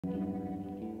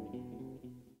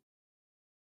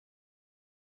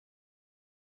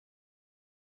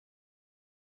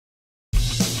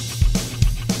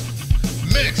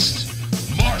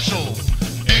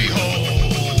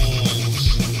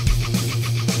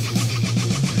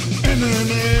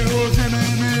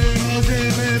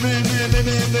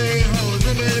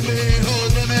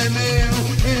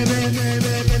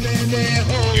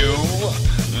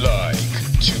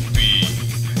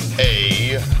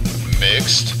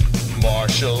Mixed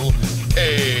Martial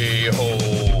A-Hole.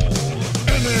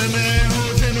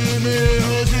 MMA-Holes,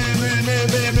 MMA-Holes,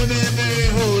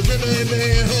 MMA-Holes,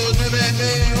 MMA-Holes,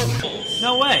 MMA-Holes.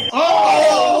 No way.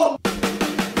 Oh!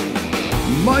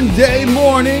 Monday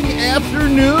morning,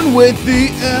 afternoon with the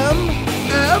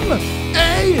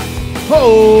MMA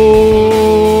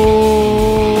Holes.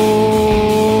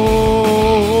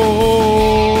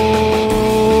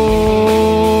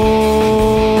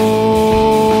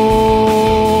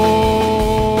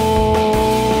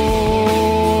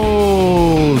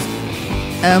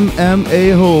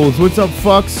 MMA Holes. What's up,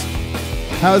 fucks?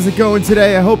 How's it going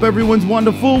today? I hope everyone's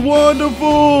wonderful.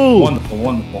 Wonderful.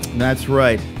 That's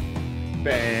right.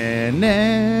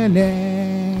 Banana.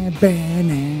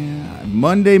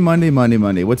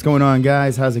 Monday. What's going on,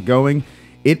 guys? How's it going?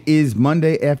 It is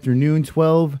Monday afternoon,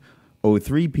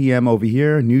 12:03 p.m. over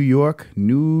here, New York.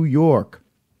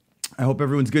 I hope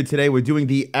everyone's good today. We're doing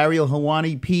the Ariel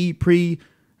Helwani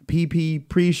PP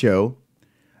pre-show,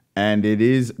 and it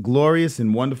is glorious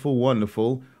and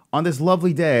wonderful on this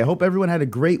lovely day. I hope everyone had a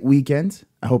great weekend.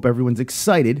 I hope everyone's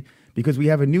excited because we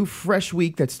have a new fresh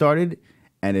week that started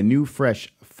and a new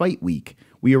fresh fight week.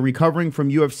 We are recovering from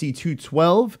UFC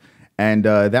 212, and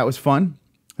that was fun.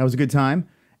 That was a good time.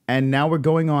 And now we're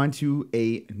going on to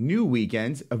a new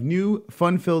weekend of new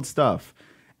fun-filled stuff.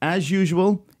 As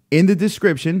usual, in the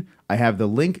description, I have the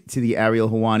link to the Ariel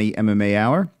Helwani MMA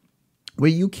Hour,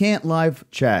 where you can't live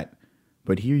chat,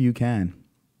 but here you can.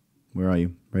 Where are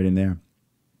you? Right in there.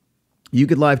 You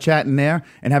could live chat in there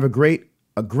and have a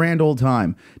grand old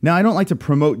time. Now, I don't like to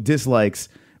promote dislikes,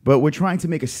 but we're trying to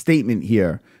make a statement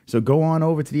here. So go on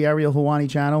over to the Ariel Helwani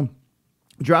channel,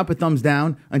 drop a thumbs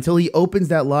down until he opens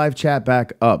that live chat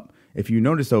back up. If you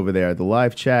notice over there, the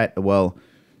live chat, well,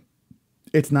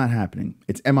 it's not happening.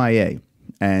 It's MIA.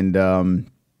 And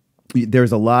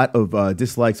there's a lot of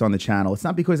dislikes on the channel. It's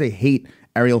not because they hate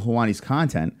Ariel Helwani's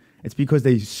content. It's because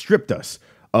they stripped us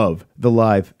of the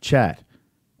live chat.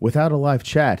 Without a live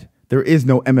chat, there is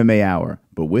no MMA Hour,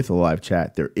 but with a live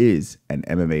chat, there is an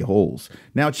MMA Holes.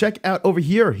 Now, check out over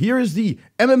here. Here is the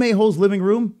MMA Holes living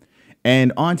room.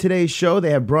 And on today's show,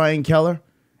 they have Brian Kelleher,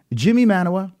 Jimi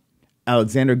Manuwa,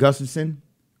 Alexander Gustafsson,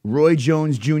 Roy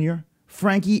Jones Jr.,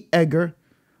 Frankie Edgar,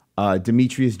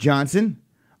 Demetrious Johnson,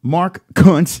 Mark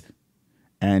Kuntz,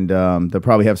 and they'll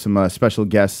probably have some special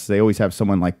guests. They always have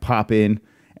someone like pop in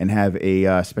and have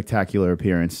a spectacular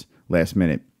appearance last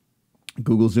minute.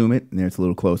 Google Zoom it, and there it's a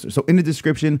little closer. So in the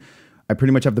description, I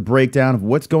pretty much have the breakdown of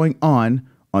what's going on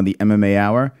the MMA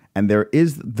Hour, and there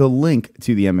is the link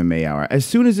to the MMA Hour. As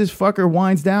soon as this fucker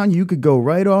winds down, you could go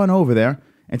right on over there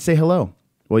and say hello.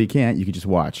 Well, you can't. You could just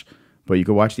watch. But you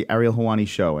could watch the Ariel Helwani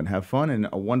show and have fun and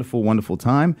a wonderful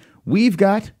time. We've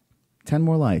got 10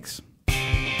 more likes.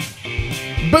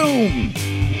 Boom!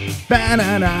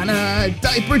 Banana!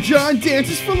 Diaper John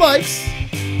dances for likes.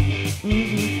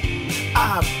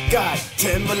 I've got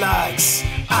 10 more likes.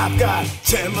 I've got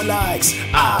 10 more likes.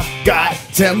 I've got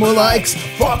 10 more likes.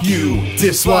 Fuck you,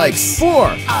 dislikes. 4.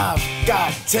 I've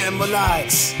got 10 more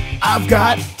likes. I've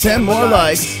got 10 more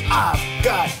likes. I've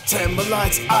got 10 more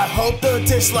likes. I hope the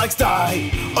dislikes die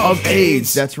of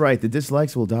AIDS. That's right. The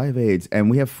dislikes will die of AIDS. And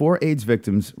we have 4 AIDS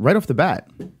victims right off the bat.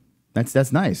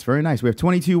 That's nice. Very nice. We have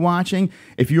 22 watching.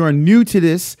 If you are new to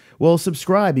this, well,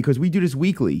 subscribe because we do this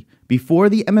weekly. Before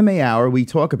the MMA Hour, we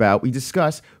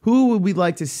discuss who would we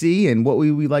like to see and what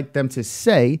we would like them to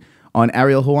say on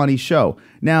Ariel Helwani's show.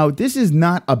 Now, this is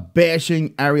not a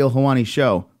bashing Ariel Helwani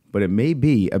show, but it may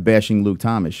be a bashing Luke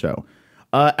Thomas show.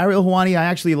 Ariel Helwani, I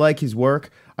actually like his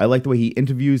work. I like the way he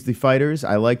interviews the fighters.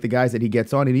 I like the guys that he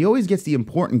gets on, and he always gets the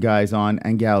important guys on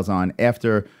and gals on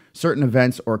after certain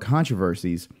events or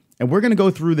controversies. And we're going to go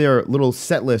through their little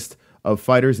set list of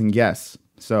fighters and guests.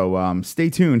 So stay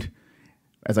tuned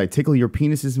as I tickle your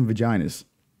penises and vaginas.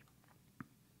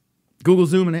 Google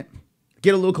zooming it.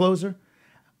 Get a little closer.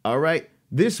 All right.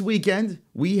 This weekend,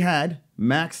 we had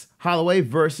Max Holloway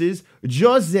versus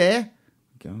Jose.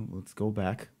 Let's go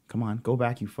back. Come on. Go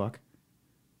back, you fuck.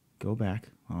 Go back.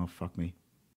 Oh, fuck me.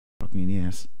 Fuck me in the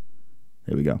ass.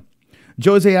 There we go.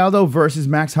 Jose Aldo versus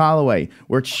Max Holloway.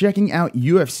 We're checking out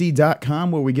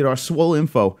UFC.com where we get our swole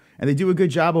info. And they do a good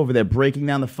job over there breaking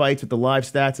down the fights with the live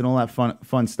stats and all that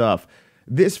fun stuff.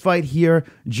 This fight here,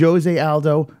 Jose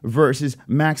Aldo versus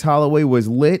Max Holloway, was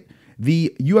lit.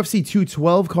 The UFC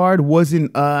 212 card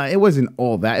wasn't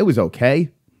all that. It was okay.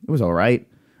 It was all right.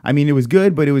 I mean, it was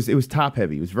good, but it was top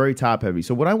heavy. It was very top heavy.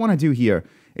 So what I want to do here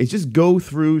is just go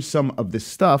through some of the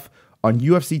stuff on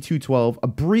UFC 212, a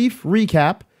brief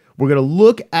recap. We're going to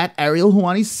look at Ariel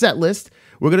Helwani's set list.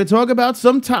 We're going to talk about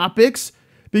some topics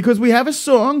because we have a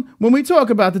song. When we talk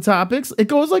about the topics, it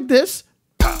goes like this.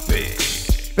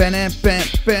 Ben and ben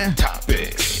ben.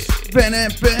 Topics. Ben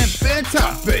and ben ben.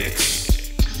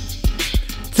 Topics.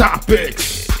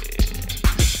 Topics.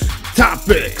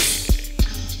 Topics.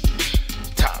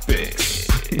 Topics.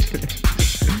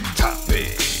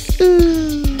 Topics.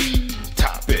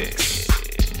 Topics.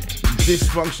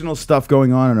 Dysfunctional stuff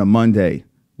going on a Monday.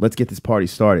 Let's get this party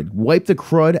started. Wipe the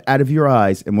crud out of your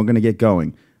eyes, and we're going to get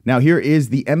going. Now, here is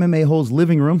the MMA-Holes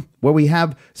living room, where we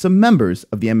have some members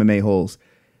of the MMA-Holes.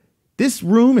 This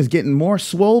room is getting more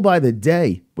swole by the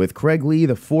day, with Craig Lee,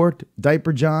 the Fort,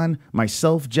 Diaper John,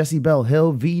 myself, Jesse Bell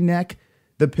Hill, V-Neck,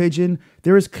 the Pigeon.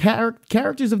 There is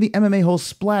characters of the MMA-Holes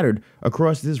splattered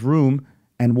across this room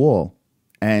and wall.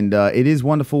 And it is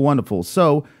wonderful, wonderful.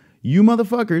 So, you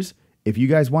motherfuckers, if you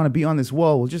guys want to be on this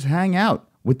wall, we'll just hang out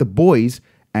with the boys.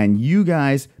 And you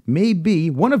guys may be,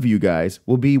 one of you guys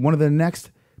will be one of the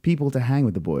next people to hang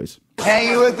with the boys.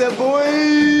 Hanging with the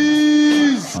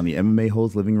boys! On the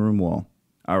MMA-Holes living room wall.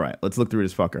 All right, let's look through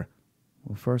this fucker.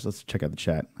 Well, first, let's check out the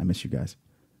chat. I miss you guys.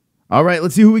 All right,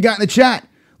 let's see who we got in the chat.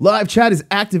 Live chat is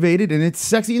activated, and it's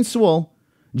sexy and swole.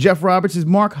 Jeff Roberts'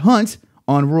 Mark Hunt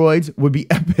on roids would be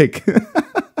epic.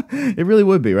 It really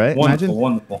would be, right? Wonderful, Imagine.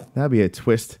 wonderful. That'd be a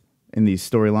twist in the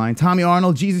storyline. Tommy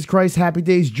Arnold, Jesus Christ, Happy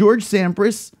Days, George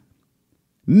Sampras,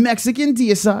 Mexican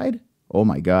Deicide. Oh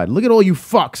my God, look at all you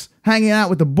fucks hanging out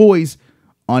with the boys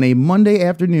on a Monday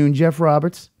afternoon. Jeff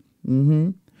Roberts,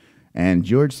 and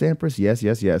George Sampras, yes,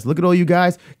 yes, yes. Look at all you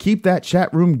guys. Keep that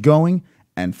chat room going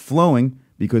and flowing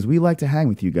because we like to hang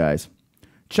with you guys.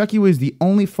 Chucky was the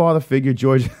only father figure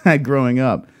George had growing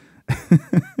up.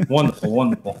 Wonderful,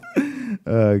 wonderful.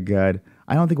 Oh God,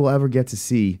 I don't think we'll ever get to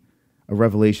see a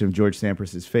revelation of George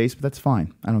Sampras' face, but that's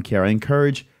fine. I don't care. I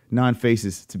encourage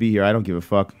non-faces to be here. I don't give a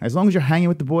fuck. As long as you're hanging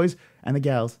with the boys and the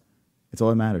gals, it's all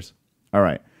that matters. All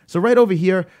right. So right over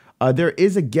here, there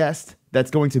is a guest that's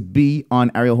going to be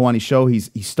on Ariel Helwani's show. He's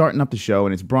starting up the show,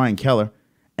 and it's Brian Kelleher.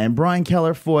 And Brian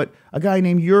Kelleher fought a guy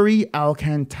named Yuri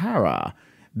Alcantara.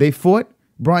 They fought.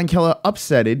 Brian Kelleher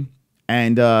upsetted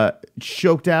and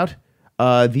choked out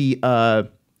the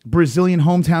Brazilian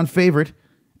hometown favorite,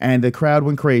 and the crowd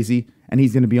went crazy, and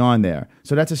he's going to be on there.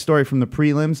 So that's a story from the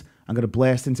prelims. I'm going to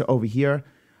blast into over here.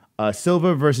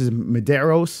 Silva versus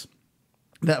Medeiros.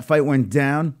 That fight went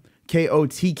down. KO,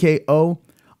 TKO.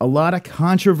 A lot of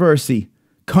controversy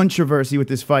with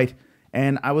this fight.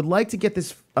 And I would like to get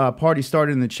this party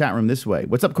started in the chat room this way.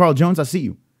 What's up, Carl Jones? I see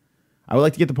you. I would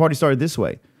like to get the party started this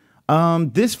way.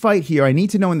 This fight here, I need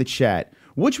to know in the chat,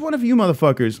 which one of you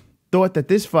motherfuckers thought that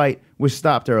this fight was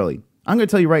stopped early? I'm going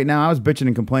to tell you right now, I was bitching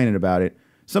and complaining about it.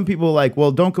 Some people are like,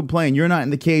 well, don't complain. You're not in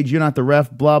the cage. You're not the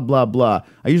ref, blah, blah, blah.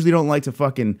 I usually don't like to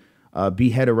fucking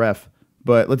behead a ref.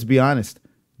 But let's be honest.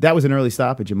 That was an early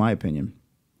stoppage, in my opinion.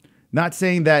 Not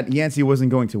saying that Yancey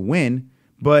wasn't going to win,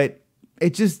 but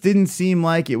it just didn't seem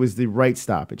like it was the right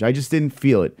stoppage. I just didn't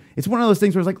feel it. It's one of those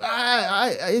things where it's like,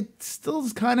 it still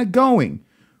is kind of going.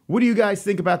 What do you guys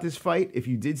think about this fight? If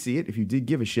you did see it, if you did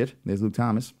give a shit. There's Luke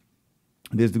Thomas.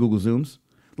 There's the Google Zooms.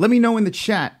 Let me know in the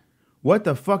chat. What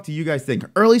the fuck do you guys think?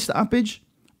 Early stoppage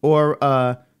or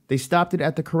they stopped it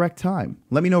at the correct time?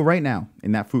 Let me know right now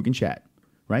in that fucking chat.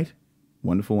 Right?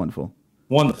 Wonderful, wonderful.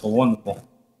 Wonderful, wonderful.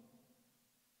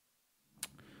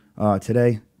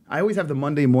 Today, I always have the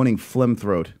Monday morning phlegm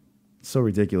throat. It's so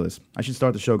ridiculous. I should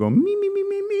start the show going me,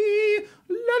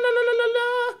 la, la, la, la, la,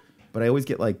 la. But I always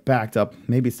get like backed up.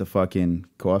 Maybe it's the fucking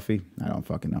coffee. I don't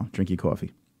fucking know. Drink your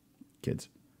coffee, kids.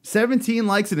 17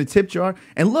 likes in a tip jar.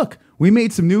 And look, we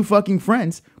made some new fucking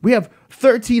friends. We have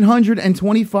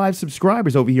 1,325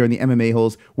 subscribers over here in the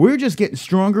MMA-Holes. We're just getting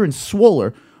stronger and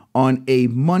swoller on a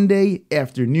Monday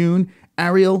afternoon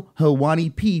Ariel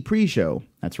Helwani P pre-show.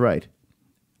 That's right.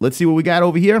 Let's see what we got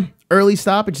over here. Early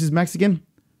stoppage is Mexican.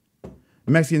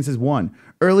 The Mexican says 1.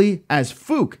 Early as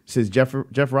Fook, says Jeff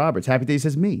Roberts. Happy Day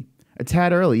says me. A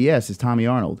tad early, yes, says Tommy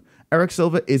Arnold. Eric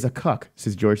Silva is a cuck,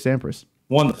 says George Sampras.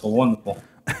 Wonderful, wonderful.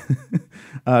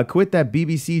 Quit that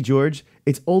BBC, George.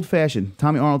 It's old-fashioned.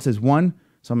 Tommy Arnold says 1,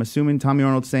 so I'm assuming Tommy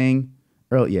Arnold's saying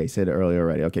early. Yeah, he said it earlier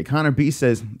already. Okay, Connor B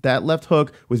says that left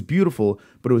hook was beautiful,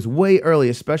 but it was way early,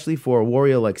 especially for a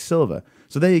warrior like Silva.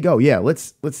 So there you go. Yeah,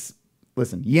 let's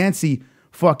listen. Yancey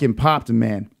fucking popped him,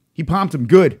 man. He pumped him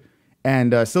good,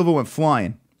 and Silva went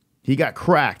flying. He got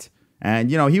cracked,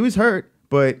 and you know he was hurt,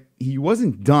 but he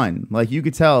wasn't done. Like you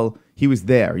could tell, he was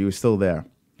there. He was still there.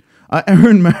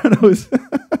 Aaron Meadows.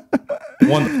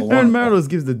 Wonderful. Aaron Meadows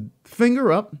gives the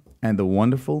finger up and the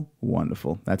wonderful,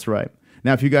 wonderful. That's right.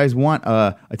 Now, if you guys want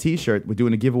a t-shirt, we're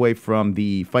doing a giveaway from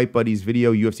the Fight Buddies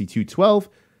video, UFC 212,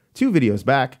 2 videos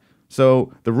back.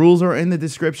 So the rules are in the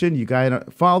description. You guys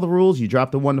follow the rules. You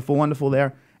drop the wonderful, wonderful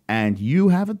there, and you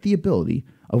have the ability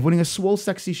of winning a Swole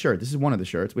Sexy shirt. This is one of the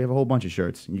shirts. We have a whole bunch of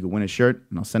shirts. You can win a shirt,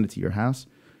 and I'll send it to your house.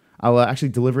 I'll actually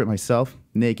deliver it myself,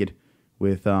 naked,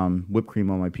 with whipped cream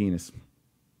on my penis.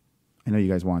 I know you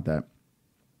guys want that.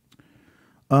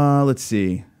 Let's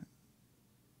see.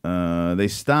 They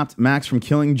stopped Max from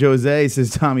killing Jose,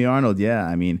 says Tommy Arnold. Yeah,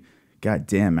 I mean,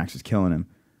 goddamn, Max was killing him.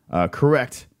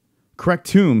 Correct. Correct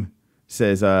Tomb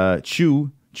says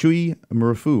Chewy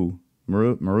Marufu.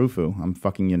 I'm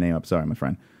fucking your name up. Sorry, my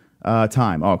friend.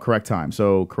 Time. Oh, correct time.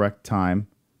 So correct time.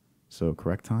 What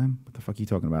the fuck are you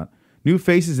talking about? New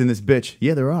faces in this bitch.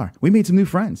 Yeah, there are. We made some new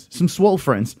friends. Some swole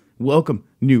friends. Welcome,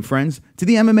 new friends, to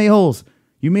the MMA-Holes.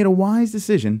 You made a wise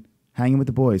decision hanging with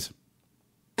the boys.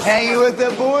 Hanging with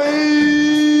the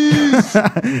boys.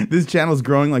 This channel's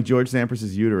growing like George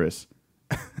Sampras's uterus.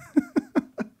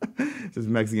 This is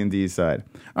Mexican D's side.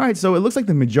 All right, so it looks like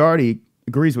the majority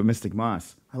agrees with Mystic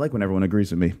Moss. I like when everyone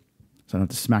agrees with me, so I don't have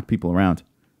to smack people around.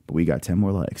 But we got 10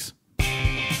 more likes.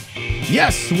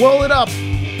 Yes, swole it up.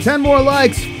 10 more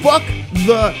likes. Fuck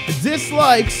the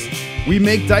dislikes. We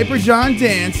make Diaper John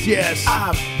dance. Yes,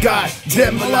 I've got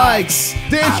 10 more likes.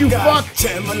 Dance, you fuck.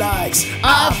 10 more likes.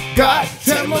 I've got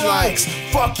 10 more likes.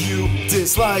 Fuck you,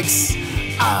 dislikes.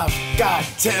 I've got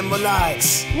 10 more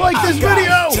likes. Like this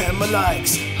video. 10 more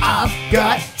likes. I've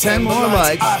got 10 more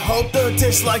likes. I hope the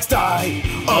dislikes die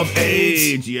of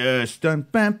AIDS. Yes. Dun,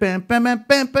 bam, bam, bam, bam,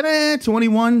 bam, bam,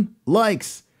 21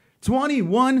 likes.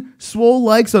 21 swole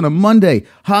likes on a Monday.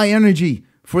 High energy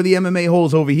for the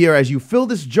MMA-Holes over here as you fill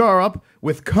this jar up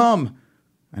with cum.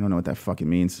 I don't know what that fucking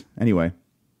means. Anyway.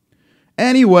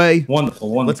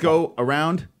 Wonderful. Let's go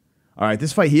around. All right,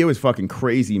 this fight here was fucking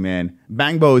crazy, man.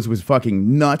 Bang Bows was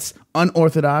fucking nuts,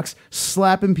 unorthodox,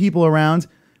 slapping people around,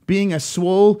 being a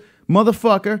swole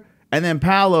motherfucker. And then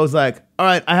Paolo's like, all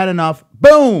right, I had enough.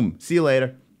 Boom. See you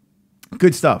later.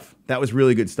 Good stuff. That was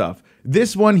really good stuff.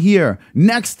 This one here,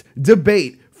 next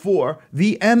debate for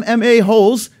the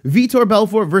MMA-Holes, Vitor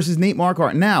Belfort versus Nate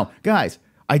Marquardt. Now, guys,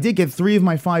 I did get 3 of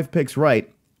my 5 picks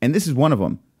right, and this is one of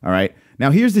them, all right?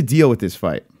 Now, here's the deal with this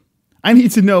fight. I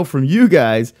need to know from you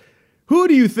guys, who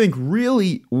do you think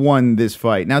really won this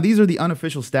fight? Now, these are the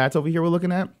unofficial stats over here we're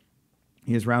looking at.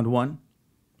 Here's round 1,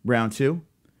 round 2,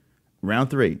 round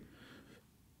 3.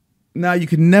 Now, you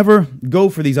can never go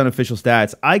for these unofficial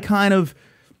stats. I kind of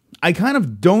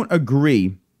don't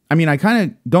agree. I mean, I kind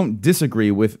of don't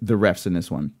disagree with the refs in this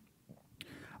one.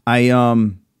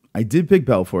 I did pick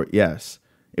Belfort, yes.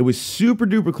 It was super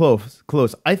duper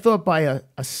close. I thought by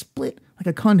a split, like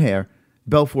a cunt hair,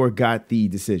 Belfort got the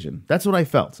decision. That's what I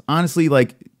felt. Honestly,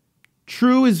 like,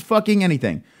 true as fucking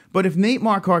anything. But if Nate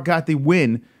Marquardt got the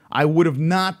win, I would have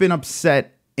not been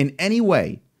upset in any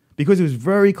way because it was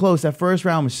very close. That first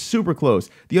round was super close.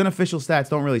 The unofficial stats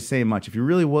don't really say much. If you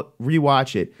really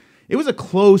rewatch it, it was a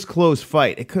close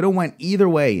fight. It could have went either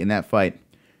way in that fight.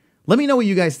 Let me know what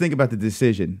you guys think about the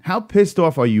decision. How pissed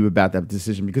off are you about that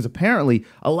decision? Because apparently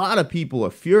a lot of people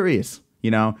are furious,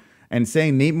 you know, and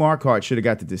saying Nate Marquardt should have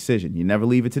got the decision. You never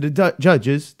leave it to the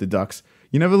judges, the Ducks.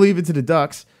 You never leave it to the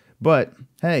Ducks. But,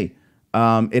 hey,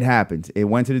 it happened. It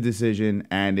went to the decision,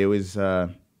 and it was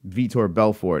Vitor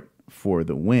Belfort for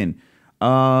the win.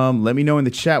 Let me know in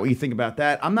the chat what you think about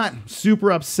that. I'm not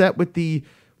super upset with the...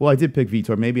 Well, I did pick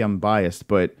Vitor. Maybe I'm biased,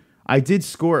 but I did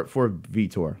score it for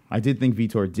Vitor. I did think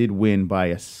Vitor did win by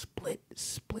a split,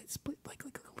 like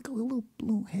a little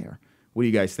hair. What do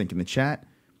you guys think in the chat?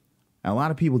 A lot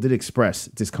of people did express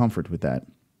discomfort with that.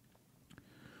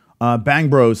 Bang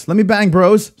Bros. Let me bang,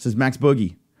 bros, says Max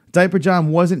Boogie. Diaper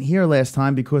John wasn't here last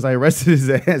time because I arrested his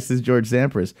ass, says George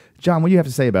Sampras. John, what do you have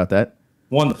to say about that?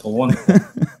 Wonderful.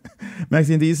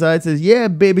 Maxine D side says, yeah,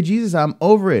 baby Jesus, I'm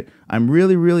over it. I'm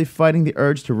really fighting the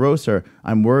urge to roast her.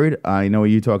 I'm worried. I know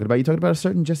what you're talking about. You're talking about a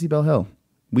certain Jessie Bell Hill.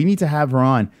 We need to have her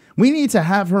on. We need to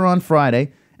have her on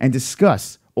Friday and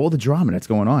discuss all the drama that's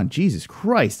going on. Jesus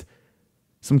Christ.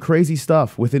 Some crazy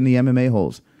stuff within the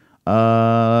MMA-Holes.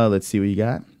 Let's see what you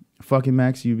got. Fucking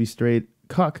Max, you be straight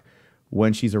cuck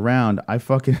when she's around. I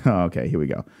fucking... Oh, okay, here we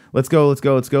go. Let's go.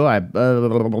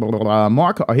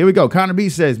 Here we go. Connor B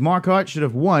says, Marquardt should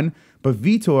have won, but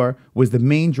Vitor was the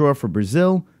main draw for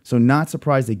Brazil, so not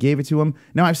surprised they gave it to him.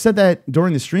 Now, I've said that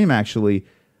during the stream, actually.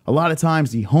 A lot of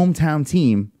times, the hometown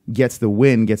team gets the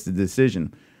win, gets the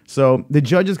decision. So the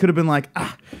judges could have been like,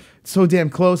 it's so damn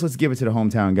close, let's give it to the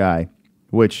hometown guy,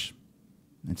 which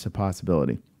it's a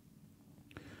possibility.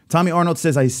 Tommy Arnold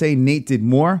says, I say Nate did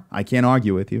more. I can't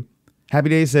argue with you. Happy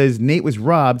Day says, Nate was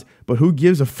robbed, but who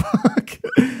gives a fuck?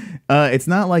 It's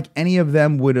not like any of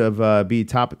them would have be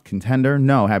top contender.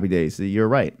 No, Happy Days, you're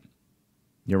right.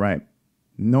 You're right.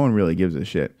 No one really gives a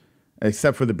shit,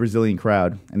 except for the Brazilian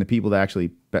crowd and the people that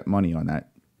actually bet money on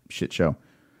that shit show.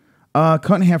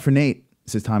 Cut hair for Nate,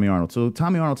 says Tommy Arnold. So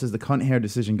Tommy Arnold says the cut hair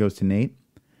decision goes to Nate.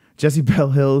 Jesse Bell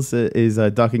Hills is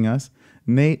ducking us.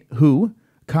 Nate, who?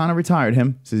 Conor retired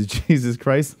him, says Jesus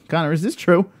Christ. Conor, is this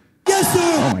true? Yes, sir.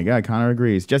 Oh my God, Conor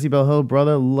agrees. Jesse Bell Hill,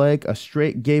 brother, like a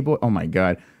straight gay boy. Oh my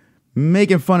God.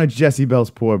 Making fun of Jesse Bell's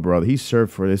poor brother. He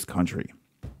served for this country.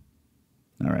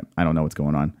 All right, I don't know what's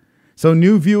going on. So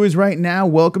new viewers right now,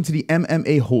 welcome to the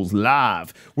MMA-Holes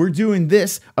Live. We're doing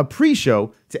this, a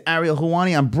pre-show to Ariel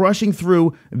Helwani. I'm brushing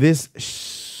through this,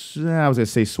 I was going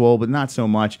to say swole, but not so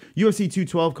much. UFC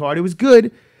 212 card. It was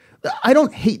good. I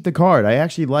don't hate the card. I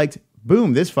actually liked,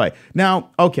 boom, this fight.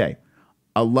 Now, okay,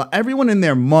 everyone and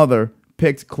their mother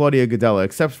picked Claudia Gadelha,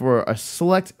 except for a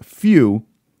select few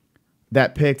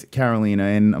that picked Carolina,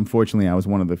 and unfortunately, I was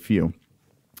one of the few.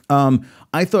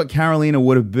 I thought Carolina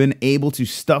would have been able to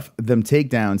stuff them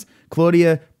takedowns.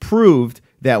 Claudia proved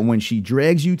that when she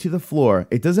drags you to the floor,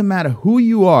 it doesn't matter who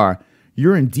you are,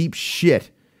 you're in deep shit.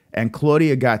 And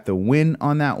Claudia got the win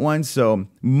on that one, so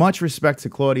much respect to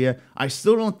Claudia. I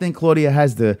still don't think Claudia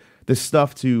has the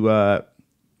stuff to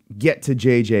get to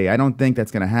JJ. I don't think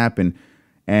that's going to happen.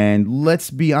 And let's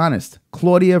be honest,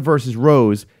 Claudia versus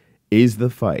Rose is the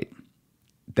fight.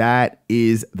 That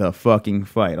is the fucking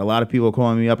fight. A lot of people are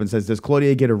calling me up and says, does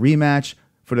Claudia get a rematch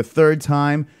for the third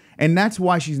time? And that's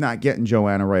why she's not getting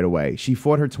Joanna right away. She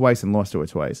fought her twice and lost to her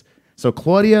twice. So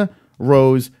Claudia,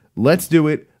 Rose, let's do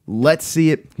it. Let's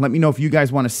see it. Let me know if you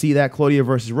guys want to see that Claudia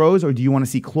versus Rose, or do you want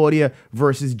to see Claudia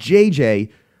versus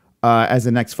JJ as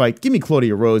the next fight? Give me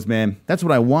Claudia Rose, man. That's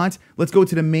what I want. Let's go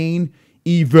to the main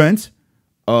event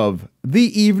of the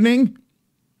evening.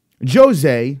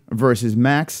 Jose versus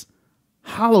Max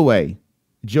Holloway.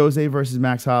 Jose versus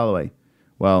Max Holloway.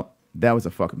 Well, that was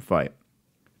a fucking fight.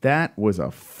 That was a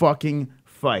fucking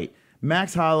fight.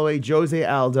 Max Holloway, Jose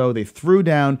Aldo, they threw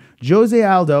down. Jose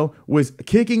Aldo was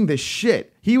kicking the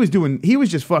shit. He was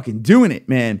just fucking doing it,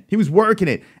 man. He was working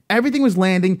it. Everything was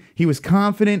landing. He was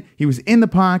confident. He was in the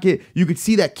pocket. You could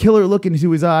see that killer look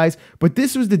into his eyes. But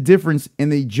this was the difference in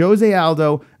the Jose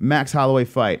Aldo, Max Holloway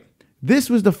fight. This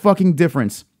was the fucking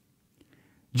difference.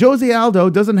 Jose Aldo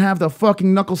doesn't have the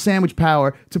fucking knuckle sandwich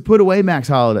power to put away Max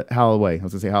Holloway. I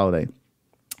was going to say Holiday.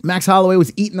 Max Holloway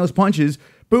was eating those punches.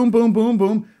 Boom, boom, boom,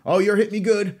 boom. Oh, you're hitting me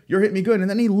good. You're hitting me good. And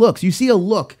then he looks. You see a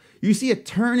look. You see a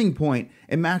turning point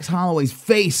in Max Holloway's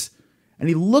face. And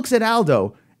he looks at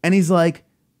Aldo and he's like,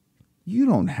 you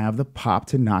don't have the pop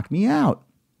to knock me out.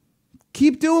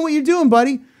 Keep doing what you're doing,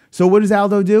 buddy. So what does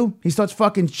Aldo do? He starts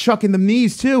fucking chucking the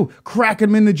knees too. Cracking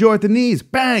him in the jaw at the knees.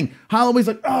 Bang. Holloway's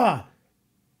like, ah.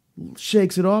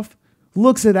 Shakes it off.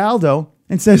 Looks at Aldo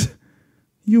and says,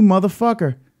 you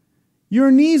motherfucker.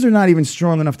 Your knees are not even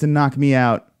strong enough to knock me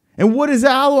out. And what does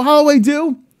Holloway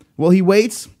do? Well, he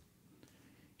waits.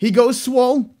 He goes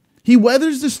swole. He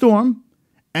weathers the storm.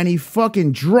 And he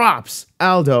fucking drops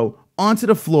Aldo onto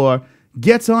the floor,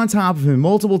 gets on top of him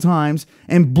multiple times,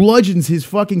 and bludgeons his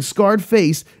fucking scarred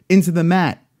face into the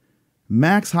mat.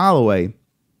 Max Holloway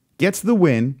gets the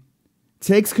win,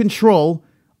 takes control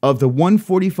of the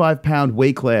 145-pound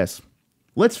weight class.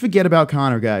 Let's forget about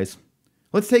Conor, guys.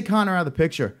 Let's take Conor out of the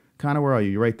picture. Conor, where are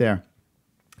you? You're right there.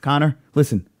 Conor,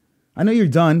 listen, I know you're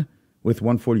done with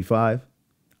 145.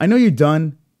 I know you're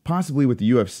done possibly with the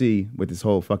UFC, with this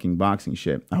whole fucking boxing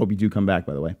shit. I hope you do come back,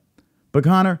 by the way. But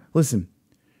Conor, listen,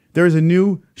 there is a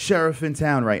new sheriff in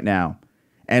town right now,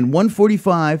 and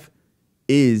 145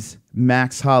 is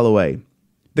Max Holloway.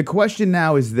 The question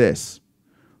now is this.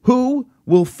 Who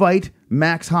will fight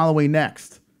Max Holloway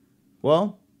next?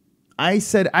 Well, I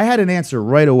said I had an answer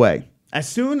right away. As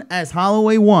soon as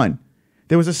Holloway won,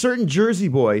 there was a certain Jersey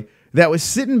boy that was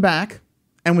sitting back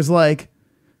and was like,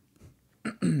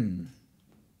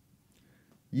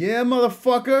 yeah,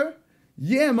 motherfucker.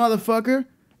 Yeah, motherfucker.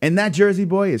 And that Jersey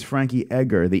boy is Frankie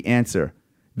Edgar, the answer.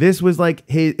 This was like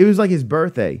it was like his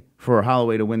birthday for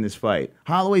Holloway to win this fight.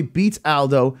 Holloway beats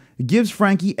Aldo, gives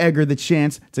Frankie Edgar the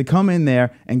chance to come in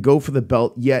there and go for the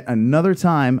belt yet another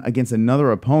time against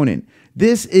another opponent.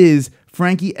 This is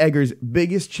Frankie Edgar's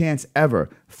biggest chance ever.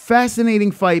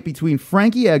 Fascinating fight between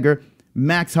Frankie Edgar,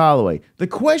 Max Holloway. The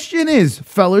question is,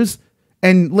 fellas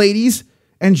and ladies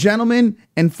and gentlemen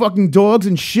and fucking dogs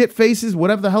and shit faces,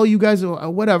 whatever the hell you guys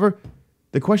are, whatever.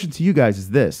 The question to you guys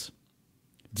is this.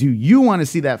 Do you want to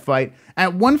see that fight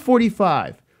at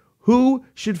 145? Who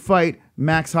should fight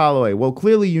Max Holloway? Well,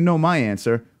 clearly you know my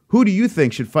answer. Who do you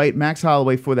think should fight Max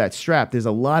Holloway for that strap? There's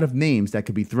a lot of names that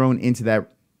could be thrown into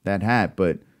that hat,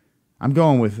 but I'm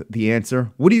going with the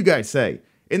answer. What do you guys say?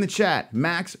 In the chat,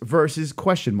 Max versus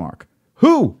question mark.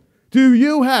 Who do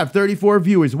you have? 34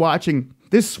 viewers watching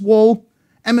this swole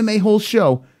MMA Holes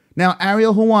show. Now,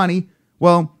 Ariel Helwani,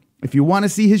 well, if you want to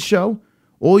see his show,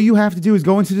 all you have to do is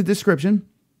go into the description.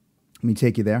 Let me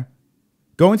take you there.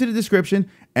 Go into the description,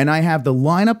 and I have the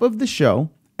lineup of the show,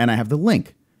 and I have the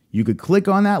link. You could click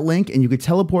on that link, and you could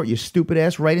teleport your stupid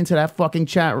ass right into that fucking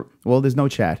chat. Well, there's no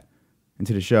chat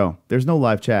into the show. There's no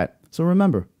live chat. So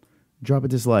remember, drop a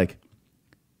dislike.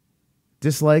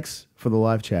 Dislikes for the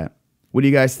live chat. What do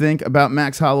you guys think about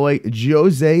Max Holloway,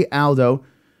 Jose Aldo,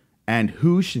 and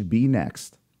who should be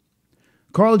next?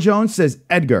 Carl Jones says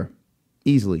Edgar.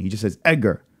 Easily. He just says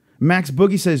Edgar. Max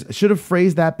Boogie says, should have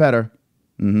phrased that better.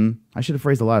 I should have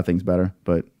phrased a lot of things better,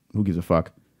 but who gives a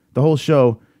fuck? The whole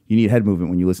show, you need head movement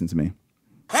when you listen to me.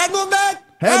 Head movement!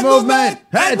 Head movement!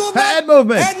 Head movement! Head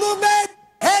movement!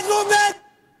 Head movement!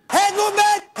 Head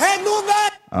movement! Head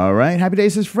movement! All right. Happy Day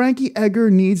says Frankie Edgar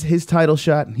needs his title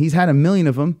shot. He's had 1 million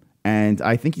of them, and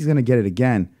I think he's going to get it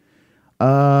again.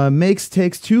 Makes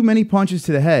takes too many punches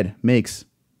to the head. Makes.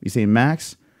 You saying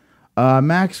Max?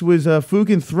 Max was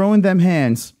fucking throwing them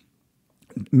hands.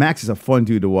 Max is a fun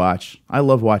dude to watch. I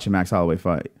love watching Max Holloway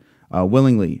fight.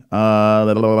 Willingly.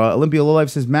 Olympia Lowlife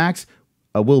says Max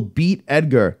will beat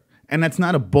Edgar. And that's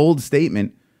not a bold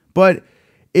statement, but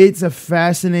it's a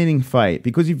fascinating fight.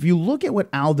 Because if you look at what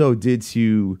Aldo did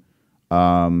to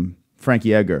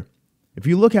Frankie Edgar, if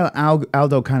you look how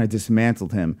Aldo kind of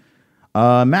dismantled him,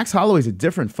 Max Holloway's a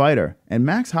different fighter. And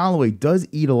Max Holloway does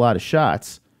eat a lot of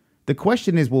shots. The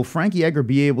question is, will Frankie Edgar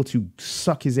be able to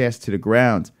suck his ass to the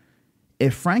ground?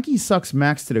 If Frankie sucks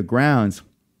Max to the ground,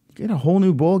 you get a whole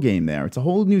new ball game there. It's a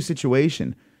whole new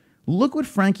situation. Look what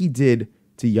Frankie did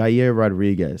to Yair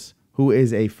Rodriguez, who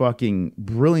is a fucking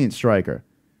brilliant striker.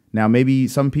 Now, maybe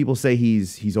some people say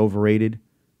he's overrated.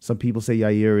 Some people say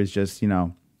Yair is just,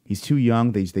 he's too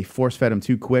young. They force-fed him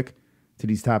too quick to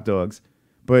these top dogs.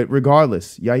 But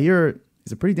regardless, Yair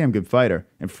is a pretty damn good fighter,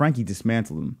 and Frankie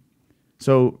dismantled him.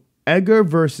 So Edgar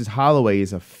versus Holloway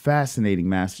is a fascinating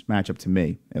matchup to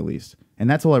me, at least. And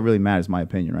that's all that really matters, my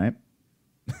opinion, right?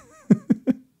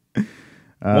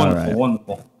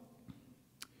 Wonderful.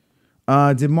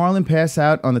 Did Marlon pass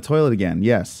out on the toilet again?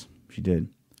 Yes, she did.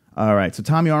 All right, so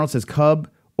Tommy Arnold says Cub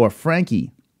or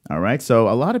Frankie. All right, so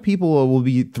a lot of people will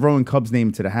be throwing Cub's name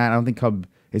into the hat. I don't think Cub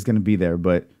is going to be there,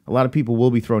 but a lot of people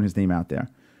will be throwing his name out there.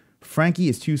 Frankie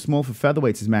is too small for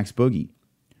featherweight, says Max Boogie.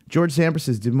 George Sampras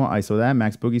says, did more ISO that?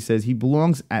 Max Boogie says he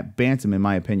belongs at Bantam, in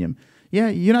my opinion. Yeah,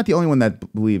 you're not the only one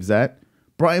that believes that.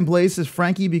 Brian Blaze says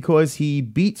Frankie because he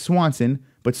beat Swanson,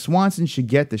 but Swanson should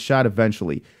get the shot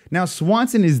eventually. Now,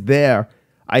 Swanson is there.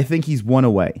 I think he's one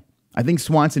away. I think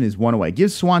Swanson is one away.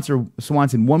 Give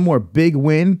Swanson one more big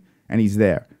win, and he's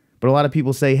there. But a lot of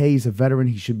people say, hey, he's a veteran.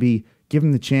 He should be. Give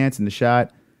him the chance and the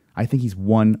shot. I think he's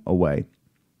one away.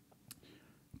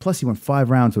 Plus, he went 5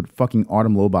 rounds with fucking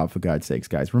Artem Lobov, for God's sakes,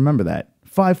 guys. Remember that.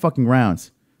 5 fucking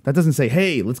rounds. That doesn't say,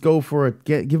 hey, let's go for it.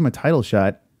 Give him a title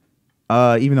shot.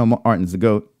 Even though Artem's the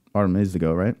GOAT. Artem is the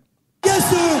GOAT, right? Yes,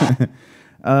 sir!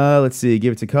 Let's see.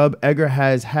 Give it to Cub. Edgar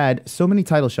has had so many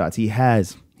title shots. He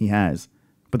has.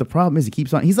 But the problem is he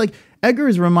keeps on. He's like, Edgar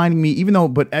is reminding me,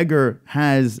 but Edgar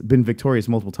has been victorious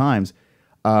multiple times.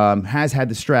 Has had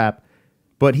the strap.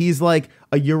 But he's like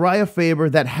a Uriah Faber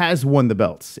that has won the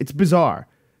belts. It's bizarre.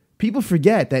 People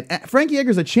forget that Frankie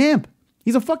Edgar's a champ.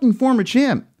 He's a fucking former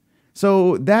champ.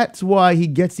 So that's why he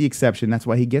gets the exception. That's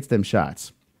why he gets them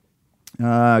shots.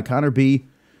 Connor B,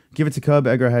 give it to Cub.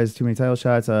 Edgar has too many title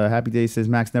shots. Happy Day says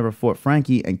Max never fought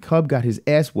Frankie, and Cub got his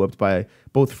ass whooped by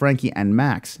both Frankie and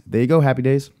Max. There you go, Happy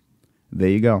Days. There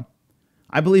you go.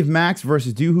 I believe Max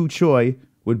versus Doohoo Choi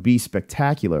would be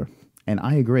spectacular, and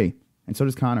I agree. And so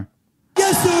does Connor.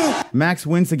 Yes, sir! Max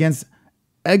wins against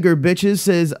Edgar, bitches,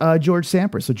 says George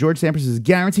Sampras. So George Sampras is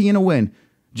guaranteeing a win.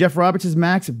 Jeff Roberts says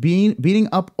Max beating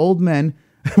up old men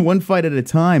one fight at a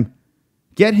time.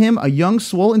 Get him a young,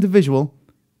 swole individual.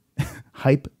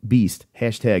 Hype beast.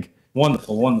 Hashtag.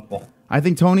 Wonderful. I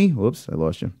think Tony... Whoops, I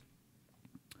lost you.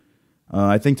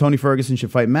 I think Tony Ferguson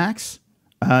should fight Max.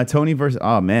 Tony versus...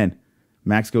 Oh, man.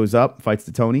 Max goes up, fights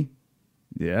to Tony.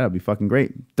 Yeah, that'd be fucking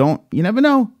great. You never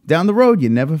know. Down the road, you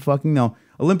never fucking know.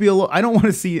 Olympia... I don't want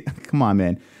to see... Come on,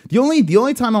 man. The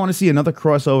only time I want to see another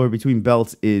crossover between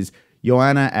belts is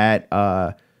Joanna at...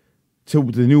 to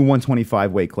the new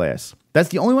 125 weight class. That's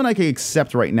the only one I can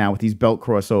accept right now with these belt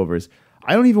crossovers.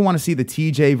 I don't even want to see the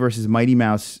TJ versus Mighty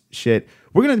Mouse shit.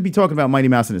 We're going to be talking about Mighty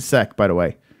Mouse in a sec, by the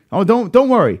way. Oh, don't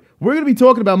worry. We're going to be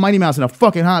talking about Mighty Mouse in a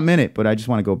fucking hot minute, but I just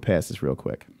want to go past this real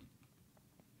quick.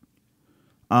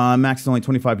 Max is only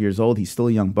 25 years old. He's still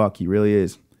a young buck. He really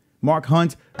is. Mark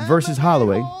Hunt versus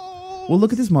Holloway. Well,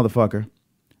 look at this motherfucker.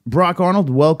 Brock Arnold,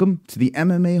 welcome to the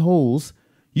MMA Holes.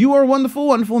 You are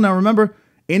wonderful. Now, remember,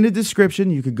 in the description,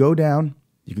 you could go down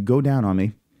you could go down on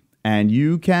me, and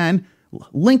you can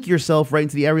link yourself right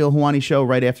into the Ariel Helwani show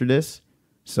right after this.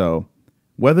 So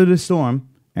weather the storm,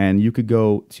 and you could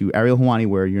go to Ariel Helwani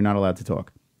where you're not allowed to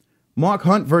talk. Mark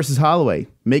Hunt versus Holloway.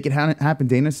 Make it happen,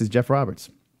 Dana, says Jeff Roberts.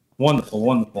 Wonderful,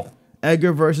 wonderful.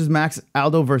 Edgar versus Max.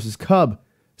 Aldo versus Cub,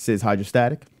 says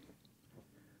Hydrostatic.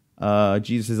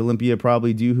 Jesus says Olympia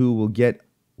probably Doohoo will get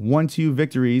 1-2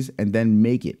 victories and then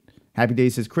make it. Happy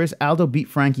Days says Chris, Aldo beat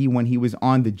Frankie when he was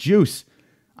on the juice.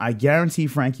 I guarantee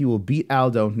Frankie will beat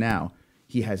Aldo now.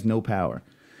 He has no power.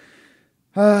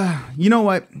 You know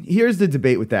what? Here's the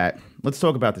debate with that. Let's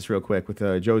talk about this real quick with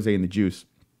Jose and the juice.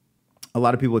 A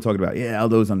lot of people are talking about, yeah,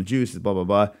 Aldo's on the juice, blah, blah,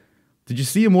 blah. Did you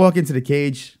see him walk into the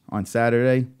cage on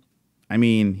Saturday? I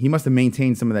mean, he must have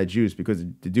maintained some of that juice because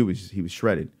the dude he was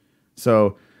shredded.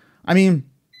 So, I mean,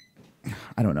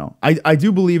 I don't know. I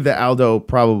do believe that Aldo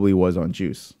probably was on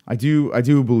juice. I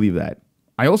do believe that.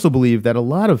 I also believe that a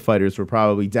lot of fighters were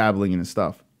probably dabbling in the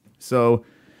stuff. So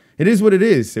it is what it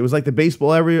is. It was like the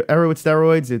baseball era with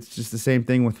steroids. It's just the same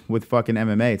thing with fucking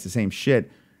MMA. It's the same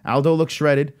shit. Aldo looks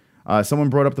shredded. Someone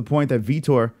brought up the point that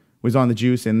Vitor was on the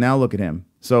juice, and now look at him.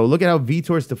 So look at how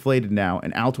Vitor's deflated now,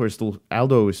 and Aldo is still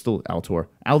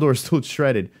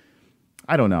shredded.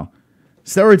 I don't know.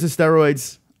 Steroids are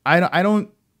steroids. I don't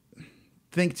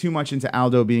think too much into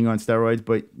Aldo being on steroids,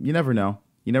 but you never know.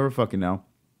 You never fucking know.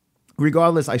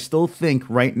 Regardless, I still think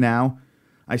right now,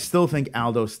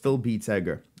 Aldo still beats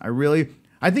Edgar.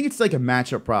 I think it's like a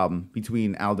matchup problem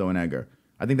between Aldo and Edgar.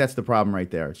 I think that's the problem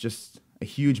right there. It's just a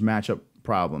huge matchup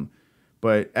problem.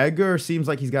 But Edgar seems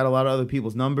like he's got a lot of other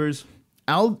people's numbers.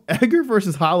 Edgar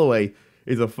versus Holloway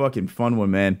is a fucking fun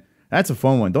one, man. That's a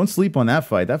fun one. Don't sleep on that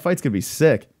fight. That fight's going to be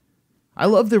sick. I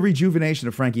love the rejuvenation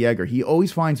of Frankie Edgar. He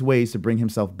always finds ways to bring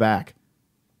himself back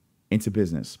into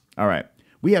business. All right.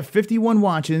 We have 51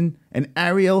 watching an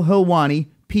Ariel Helwani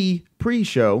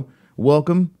pre-show.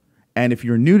 Welcome. And if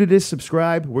you're new to this,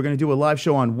 subscribe. We're going to do a live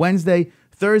show on Wednesday.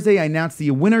 Thursday, I announced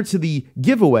the winner to the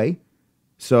giveaway.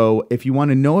 So if you want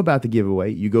to know about the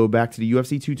giveaway, you go back to the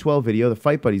UFC 212 video, the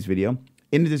Fight Buddies video.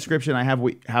 In the description, I have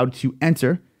how to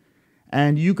enter.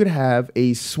 And you could have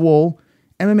a Swole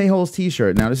MMA-Holes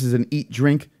t-shirt. Now, this is an Eat,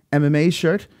 Drink, MMA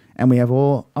shirt. And we have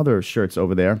all other shirts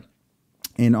over there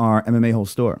in our MMA-Holes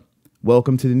store.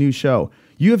 Welcome to the new show.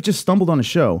 You have just stumbled on a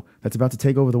show that's about to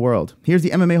take over the world. Here's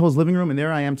the MMA-Holes living room, and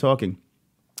there I am talking.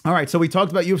 All right, so we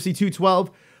talked about UFC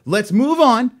 212. Let's move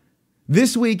on.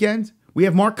 This weekend, we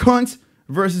have Mark Hunt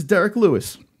versus Derrick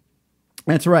Lewis.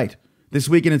 That's right. This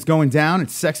weekend it's going down.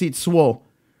 It's sexy. It's swole.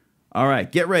 All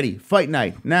right, get ready. Fight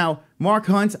night. Now, Mark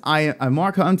Hunt.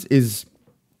 Mark Hunt he's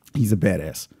a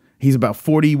badass. He's about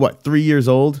 3 years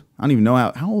old. I don't even know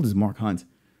how old is Mark Hunt.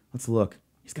 Let's look.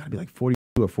 He's got to be like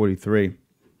 42 or 43.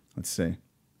 Let's see.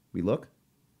 We look.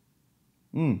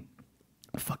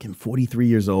 Fucking 43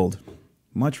 years old.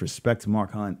 Much respect to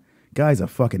Mark Hunt. Guy's a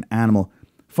fucking animal.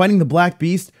 Fighting the Black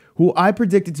Beast, who I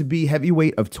predicted to be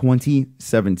heavyweight of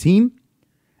 2017.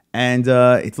 And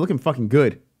it's looking fucking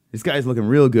good. This guy's looking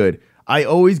real good. I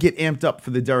always get amped up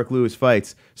for the Derrick Lewis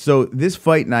fights. So this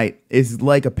fight night is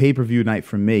like a pay-per-view night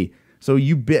for me. So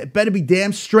you better be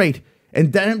damn straight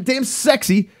and damn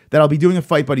sexy that I'll be doing a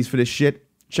Fight Buddies for this shit.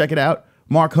 Check it out.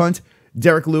 Mark Hunt,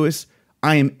 Derrick Lewis.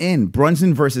 I am in.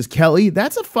 Brunson versus Kelly.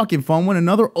 That's a fucking fun one.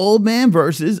 Another old man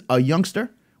versus a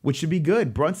youngster, which should be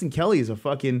good. Brunson Kelly is it's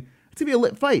going to be a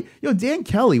lit fight. Yo, Dan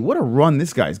Kelly, what a run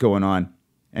this guy's going on.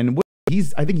 And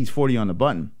I think he's 40 on the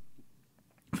button,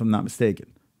 if I'm not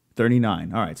mistaken.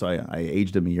 39. All right, so I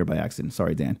aged him a year by accident.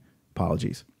 Sorry, Dan.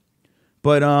 Apologies.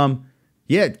 But,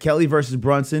 yeah, Kelly versus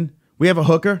Brunson. We have a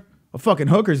hooker. A fucking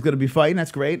hooker's going to be fighting.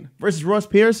 That's great. Versus Ross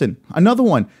Pearson. Another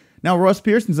one. Now, Ross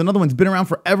Pearson's another one. He's been around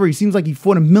forever. He seems like he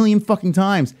fought a million fucking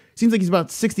times. Seems like he's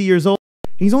about 60 years old.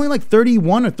 He's only like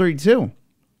 31 or 32.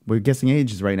 We're guessing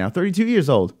ages right now. 32 years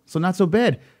old. So not so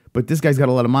bad. But this guy's got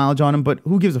a lot of mileage on him. But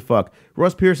who gives a fuck?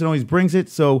 Ross Pearson always brings it.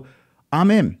 So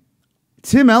I'm in.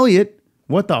 Tim Elliott.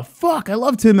 What the fuck? I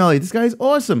love Tim Elliott. This guy's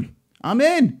awesome. I'm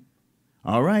in.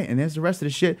 All right. And there's the rest of the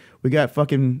shit. We got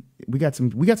some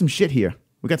shit here.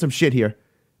 We got some shit here.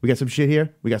 We got some shit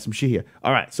here. We got some shit here.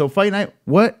 All right. So fight night.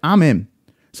 What? I'm in.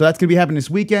 So that's going to be happening this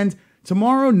weekend.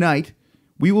 Tomorrow night,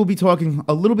 we will be talking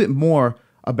a little bit more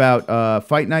about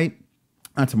fight night.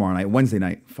 Not tomorrow night. Wednesday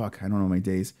night. Fuck. I don't know my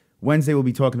days. Wednesday, we'll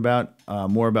be talking about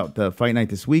more about the fight night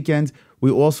this weekend.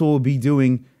 We also will be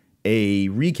doing a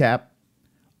recap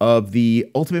of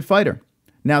the Ultimate Fighter.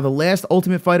 Now, the last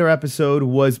Ultimate Fighter episode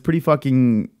was pretty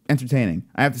fucking entertaining.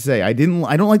 I have to say, I don't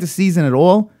like the season at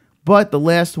all, but the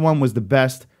last one was the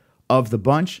best of the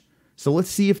bunch. So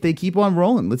let's see if they keep on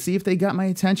rolling. Let's see if they got my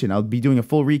attention. I'll be doing a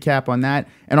full recap on that.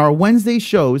 And our Wednesday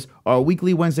shows, our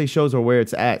weekly Wednesday shows are where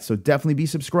it's at. So definitely be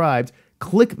subscribed.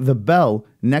 Click the bell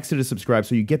next to the subscribe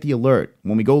so you get the alert.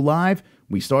 When we go live,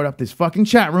 we start up this fucking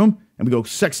chat room and we go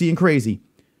sexy and crazy.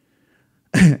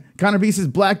 Connor B says,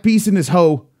 Black Beast in this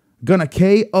hoe. Gonna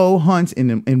KO Hunt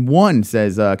in one,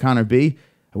 says Connor B.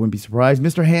 I wouldn't be surprised.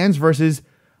 Mr. Hands versus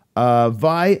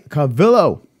Vi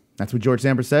Cavillo. That's what George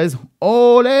Samper says.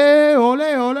 Ole, ole,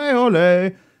 ole,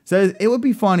 ole. Says, it would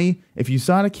be funny if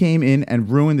USADA came in and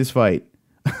ruined this fight.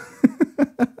 You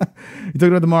talking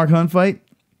about the Mark Hunt fight?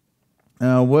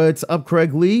 What's up,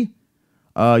 Craig Lee?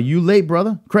 You late,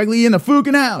 brother. Craig Lee in the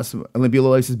fucking house. Olympia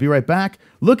Loy says, be right back.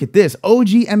 Look at this. OG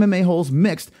MMA holes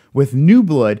mixed with new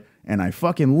blood, and I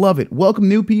fucking love it. Welcome,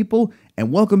 new people,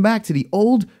 and welcome back to the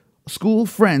old school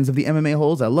friends of the MMA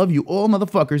holes. I love you all,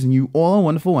 motherfuckers, and you all are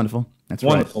wonderful, wonderful. That's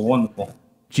wonderful, right. Wonderful.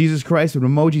 Jesus Christ with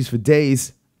emojis for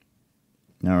days.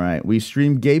 All right. We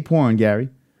stream gay porn, Gary.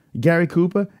 Gary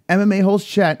Cooper, MMA holes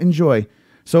chat. Enjoy.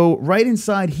 So right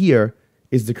inside here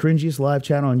is the cringiest live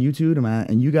chat on YouTube,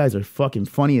 and you guys are fucking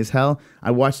funny as hell.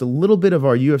 I watched a little bit of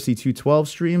our UFC 212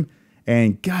 stream,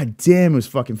 and goddamn, it was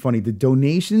fucking funny. The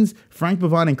donations, Frank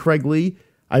Bavon and Craig Lee,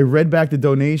 I read back the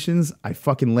donations. I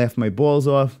fucking laughed my balls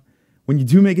off. When you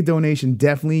do make a donation,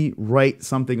 definitely write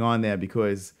something on there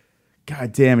because,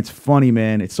 goddamn, it's funny,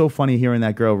 man. It's so funny hearing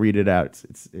that girl read it out.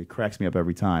 It cracks me up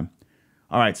every time.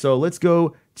 All right, so let's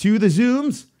go to the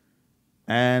Zooms,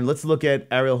 and let's look at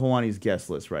Ariel Helwani's guest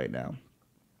list right now.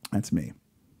 That's me.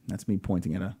 That's me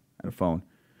pointing at a phone.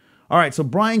 All right, so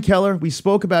Brian Kelleher, we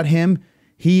spoke about him.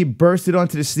 He bursted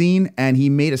onto the scene, and he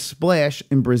made a splash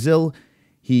in Brazil.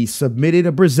 He submitted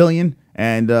a Brazilian,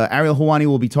 and Ariel Helwani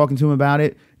will be talking to him about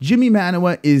it. Jimi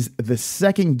Manuwa is the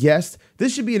second guest.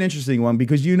 This should be an interesting one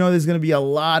because you know there's going to be a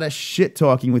lot of shit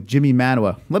talking with Jimi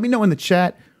Manuwa. Let me know in the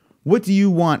chat, what do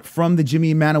you want from the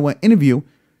Jimi Manuwa interview?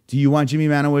 Do you want Jimi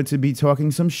Manuwa to be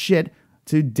talking some shit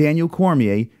to Daniel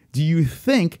Cormier? Do you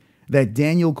think that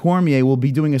Daniel Cormier will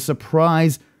be doing a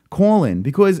surprise call-in?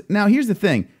 Because now here's the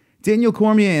thing. Daniel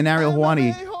Cormier and Ariel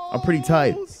Helwani are pretty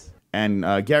tight. And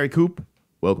Gary Coop,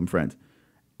 welcome, friend.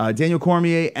 Daniel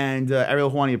Cormier and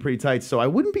Ariel Helwani are pretty tight. So I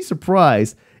wouldn't be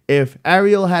surprised if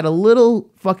Ariel had a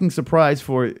little fucking surprise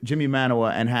for Jimi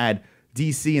Manuwa and had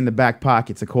DC in the back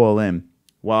pocket to call in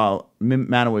while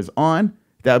Manuwa is on.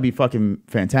 That would be fucking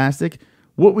fantastic.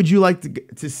 What would you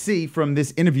like to see from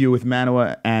this interview with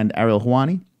Manuwa and Ariel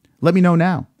Helwani? Let me know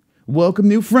now. Welcome,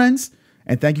 new friends,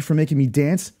 and thank you for making me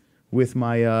dance with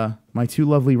my my two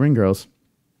lovely ring girls.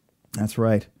 That's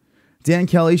right. Dan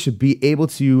Kelly should be able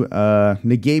to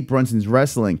negate Brunson's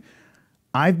wrestling.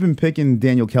 I've been picking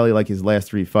Daniel Kelly like his last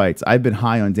 3 fights. I've been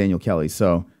high on Daniel Kelly,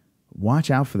 so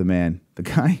watch out for the man. The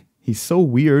guy, he's so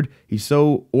weird. He's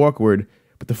so awkward,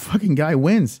 but the fucking guy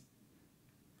wins.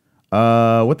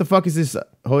 What the fuck is this?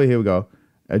 Oh, here we go.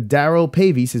 Daryl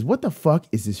Pavey says, what the fuck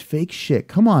is this fake shit?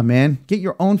 Come on, man. Get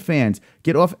your own fans.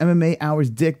 Get off MMA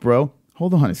Hour's dick, bro.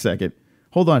 Hold on a second.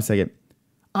 Hold on a second.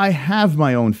 I have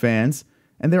my own fans,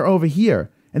 and they're over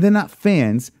here. And they're not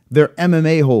fans. They're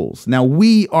MMA holes. Now,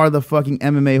 we are the fucking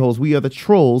MMA holes. We are the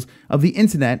trolls of the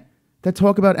internet that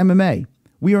talk about MMA.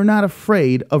 We are not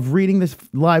afraid of reading this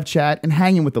live chat and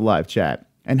hanging with the live chat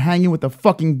and hanging with the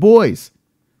fucking boys.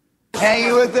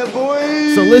 Hanging with the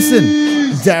boys. So listen,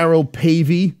 Daryl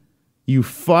Pavey, you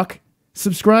fuck.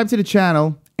 Subscribe to the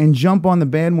channel and jump on the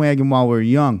bandwagon while we're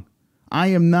young. I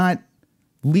am not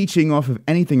leeching off of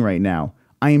anything right now.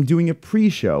 I am doing a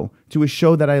pre-show to a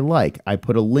show that I like. I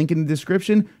put a link in the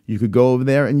description. You could go over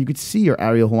there and you could see your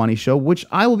Ariel Helwani show, which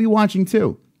I will be watching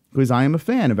too, because I am a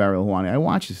fan of Ariel Helwani. I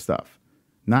watch his stuff.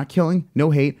 Not killing,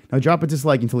 no hate. Now drop a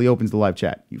dislike until he opens the live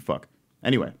chat. You fuck.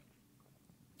 Anyway.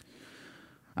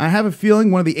 I have a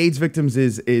feeling one of the AIDS victims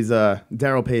is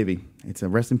Daryl Pavey. It's a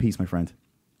rest in peace, my friend.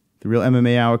 The real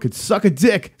MMA Hour could suck a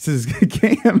dick, says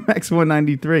KMX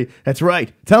 193. That's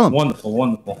right. Tell him. Wonderful,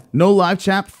 wonderful. No live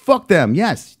chat. Fuck them.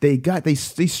 Yes, they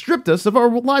stripped us of our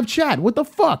live chat. What the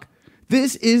fuck?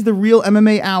 This is the real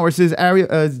MMA Hour,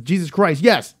 says Jesus Christ.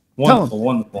 Yes. Wonderful, Tell him.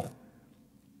 wonderful.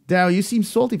 Daryl, you seem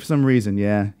salty for some reason.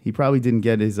 Yeah, he probably didn't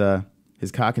get his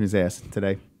cock in his ass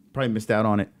today. Probably missed out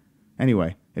on it.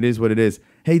 Anyway, it is what it is.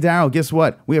 Hey, Daryl, guess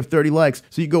what? We have 30 likes,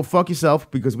 so you go fuck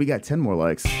yourself because we got 10 more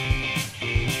likes.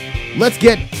 Let's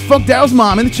get Fuck Daryl's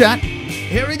mom in the chat.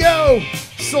 Here we go.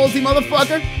 Salty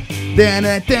motherfucker.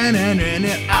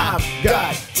 I've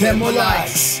got 10 more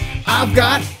likes. I've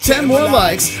got 10 more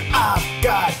likes. I've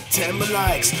got 10 more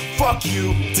likes. Fuck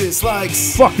you,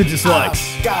 dislikes. Fuck the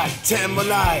dislikes. I've got 10 more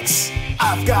likes.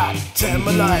 I've got 10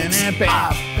 more likes.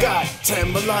 I've got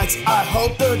 10 more likes. I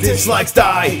hope the dislikes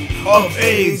die of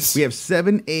AIDS. We have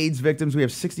 7 AIDS victims. We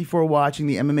have 64 watching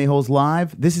the MMA Holes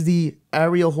live. This is the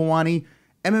Ariel Helwani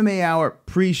MMA Hour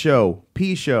pre-show,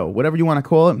 P-show, whatever you want to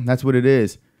call it. That's what it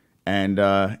is. And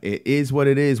it is what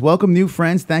it is. Welcome, new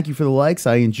friends. Thank you for the likes.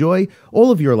 I enjoy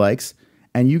all of your likes.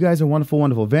 And you guys are wonderful,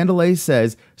 wonderful. Vandalay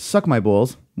says, suck my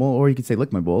balls. Well, or you could say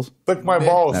lick my balls. Lick my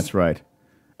balls. That's right.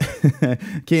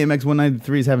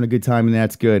 KMX193 is having a good time, and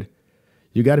that's good.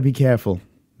 You got to be careful.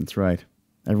 That's right.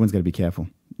 Everyone's got to be careful.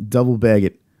 Double bag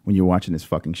it when you're watching this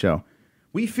fucking show.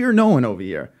 We fear no one over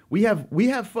here. We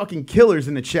have fucking killers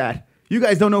in the chat. You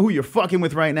guys don't know who you're fucking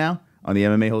with right now on the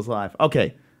MMA Holes Live.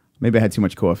 Okay, maybe I had too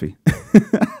much coffee.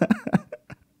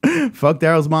 Fuck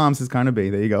Daryl's mom, says Connor B.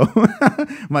 There you go.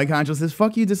 Mike Concho says,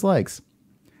 fuck you, dislikes.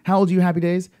 How old are you, Happy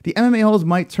Days? The MMA Holes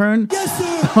might turn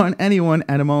on anyone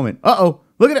at a moment. Uh-oh,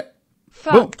 look at it.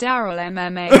 Fuck Daryl,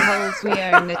 MMA Holes, we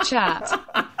own the chat.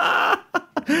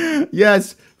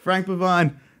 Yes, Frank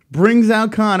Pavon brings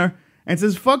out Connor and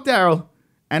says, fuck Daryl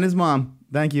and his mom.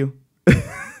 Thank you.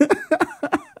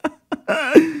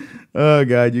 Oh,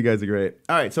 God, you guys are great.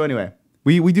 All right, so anyway,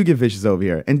 we do get vicious over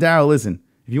here. And Daryl, listen,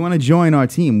 if you want to join our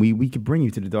team, we could bring you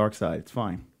to the dark side. It's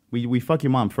fine. We fuck your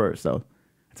mom first, so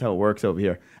that's how it works over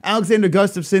here. Alexander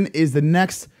Gustafsson is the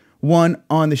next one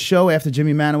on the show after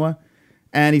Jimi Manuwa,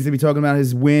 and he's going to be talking about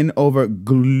his win over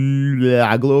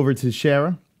Glover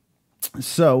Teixeira.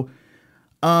 So,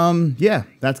 yeah,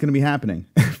 that's going to be happening.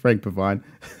 Frank Pavon.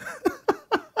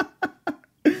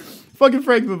 Fucking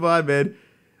Frank Pavon, man.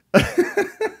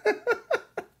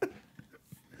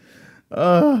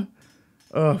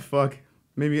 Oh, fuck.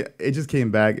 Maybe it just came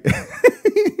back.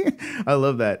 I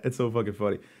love that. It's so fucking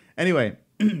funny. Anyway,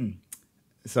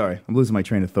 sorry, I'm losing my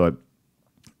train of thought.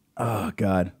 Oh,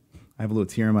 God. I have a little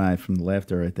tear in my eye from the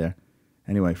laughter right there.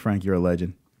 Anyway, Frank, you're a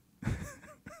legend.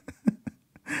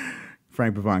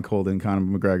 Frank Pavon called in Conor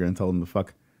McGregor and told him to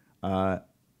fuck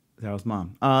Daryl's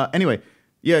mom. Anyway,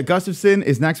 yeah, Gustafsson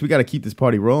is next. We got to keep this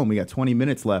party rolling. We got 20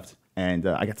 minutes left, and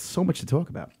I got so much to talk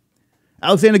about.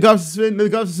 Alexander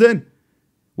Gustafsson.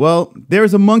 Well,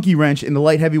 there's a monkey wrench in the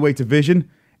light heavyweight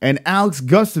division, and Alex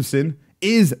Gustafsson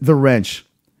is the wrench.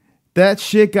 That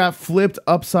shit got flipped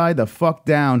upside the fuck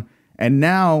down, and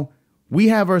now we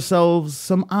have ourselves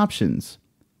some options.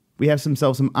 We have some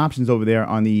options over there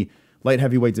on the light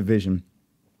heavyweight division.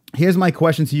 Here's my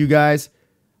question to you guys.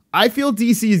 I feel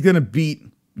DC is going to beat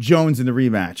Jones in the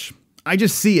rematch. I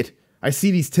just see it. I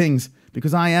see these things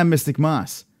because I am Mystic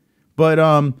Moss.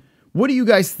 But what do you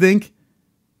guys think?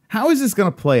 How is this going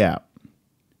to play out?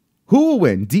 Who will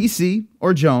win, DC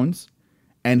or Jones?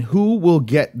 And who will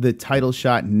get the title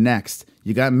shot next?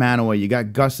 You got Manuwa, you got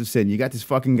Gustafsson, you got this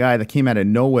fucking guy that came out of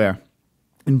nowhere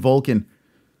in Volkan.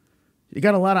 You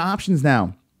got a lot of options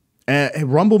now.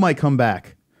 Rumble might come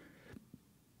back.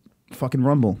 Fucking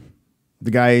Rumble.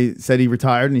 The guy said he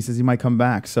retired and he says he might come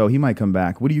back. So he might come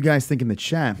back. What do you guys think in the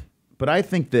chat? But I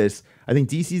think this. I think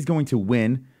DC is going to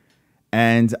win.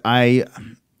 And I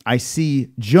see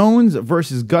Jones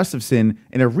versus Gustafsson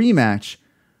in a rematch,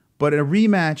 but in a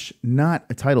rematch, not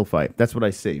a title fight. That's what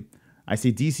I see. I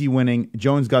see DC winning,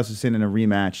 Jones Gustafsson in a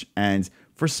rematch, and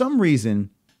for some reason,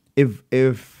 if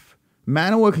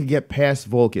Manuwa could get past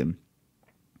Volkan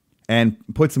and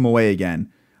puts him away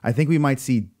again, I think we might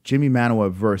see Jimi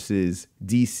Manuwa versus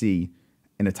DC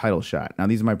in a title shot. Now,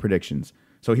 these are my predictions.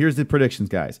 So here's the predictions,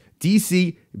 guys.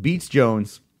 DC beats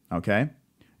Jones, okay?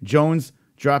 Jones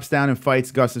drops down and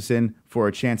fights Gustafsson for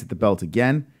a chance at the belt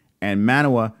again. And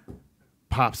Manuwa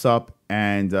pops up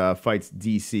and fights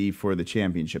DC for the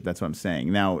championship. That's what I'm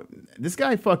saying. Now, this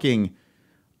guy fucking,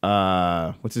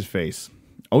 what's his face?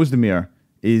 Oezdemir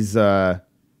is,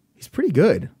 he's pretty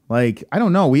good. Like, I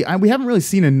don't know. We haven't really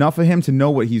seen enough of him to know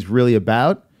what he's really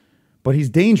about. But he's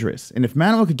dangerous. And if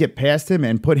Manuwa could get past him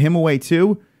and put him away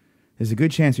too, there's a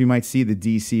good chance we might see the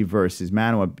DC versus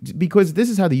Manuwa. Because this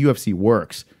is how the UFC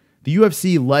works. The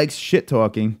UFC likes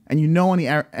shit-talking, and you know on the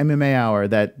MMA Hour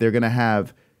that they're going to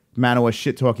have Manuwa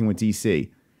shit-talking with DC.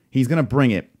 He's going to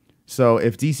bring it. So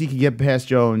if DC can get past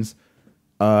Jones,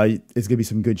 it's going to be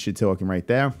some good shit-talking right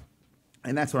there.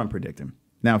 And that's what I'm predicting.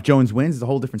 Now, if Jones wins, it's a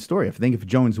whole different story. I think if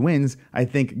Jones wins, I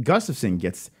think Gustafsson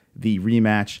gets the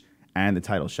rematch and the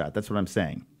title shot. That's what I'm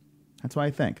saying. That's what I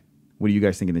think. What do you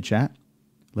guys think in the chat?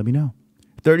 Let me know.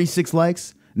 36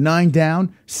 likes, 9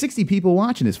 down, 60 people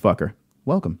watching this fucker.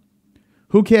 Welcome.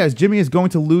 Who cares? Jimmy is going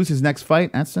to lose his next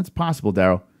fight. That's possible,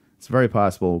 Daryl. It's very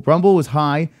possible. Rumble was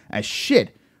high as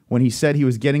shit when he said he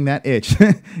was getting that itch.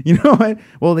 You know what?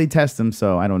 Well, they test him,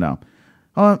 so I don't know.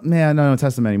 Oh, man, no, don't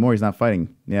test him anymore. He's not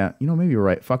fighting. Yeah, you know, maybe you're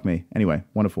right. Fuck me. Anyway,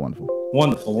 wonderful, wonderful.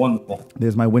 Wonderful, wonderful.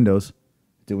 There's my Windows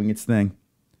doing its thing.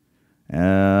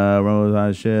 The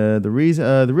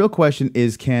real question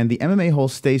is, can the MMA hole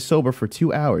stay sober for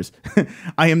 2 hours?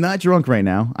 I am not drunk right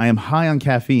now. I am high on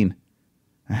caffeine.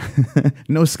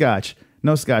 No scotch.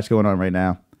 No scotch going on right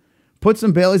now. Put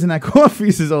some Baileys in that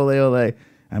coffee, says Ole Ole.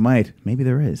 I might. Maybe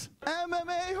there is.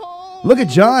 MMA Holes. Look at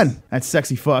John. That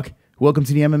sexy fuck. Welcome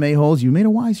to the MMA Holes. You made a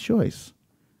wise choice.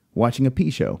 Watching a P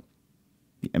show.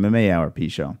 The MMA Hour P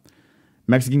show.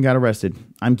 Mexican got arrested.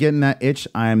 I'm getting that itch.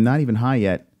 I'm not even high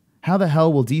yet. How the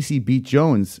hell will DC beat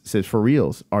Jones? Says, for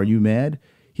reals. Are you mad?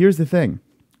 Here's the thing.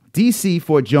 DC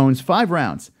fought Jones 5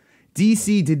 rounds.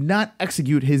 DC did not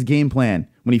execute his game plan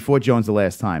when he fought Jones the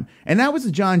last time. And that was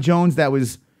the John Jones that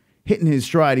was hitting his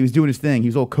stride. He was doing his thing. He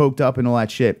was all coked up and all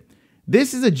that shit.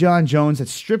 This is a John Jones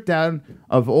that's stripped out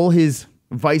of all his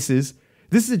vices.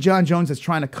 This is a John Jones that's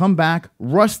trying to come back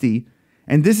rusty.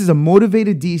 And this is a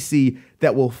motivated DC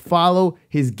that will follow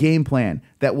his game plan,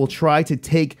 that will try to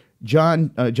take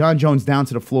John Jones down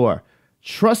to the floor.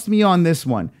 Trust me on this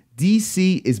one.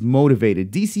 DC is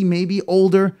motivated. DC may be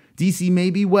older. DC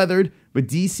may be weathered. But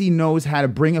DC knows how to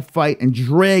bring a fight and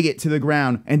drag it to the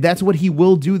ground. And that's what he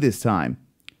will do this time.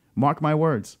 Mark my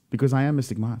words, because I am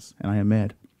Mystic Moss, and I am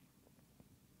mad.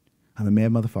 I'm a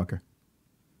mad motherfucker.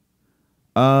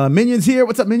 Minion's here.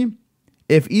 What's up, Minion?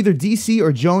 If either DC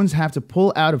or Jones have to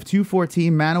pull out of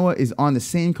 214, Manuwa is on the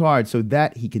same card so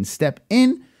that he can step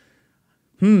in.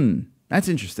 That's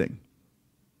interesting.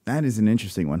 That is an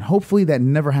interesting one. Hopefully that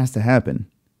never has to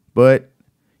happen. But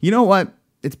you know what?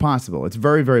 It's possible. It's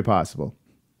very, very possible.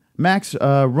 Max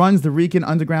runs the Rican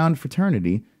Underground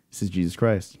Fraternity, says Jesus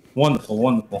Christ. Wonderful,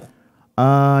 wonderful.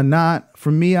 Not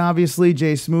for me, obviously.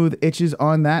 Jay Smooth itches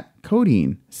on that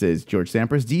codeine, says George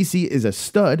Sampras. DC is a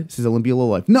stud, says Olympia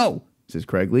Lowlife. No, says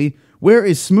Craig Lee. Where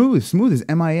is Smooth? Smooth is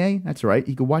MIA. That's right.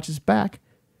 He could watch us back,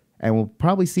 and we'll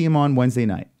probably see him on Wednesday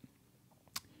night.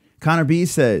 Connor B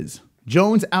says,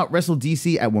 Jones out-wrestled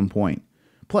DC at one point.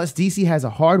 Plus, DC has a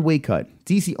hard weight cut.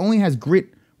 DC only has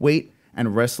grit, weight,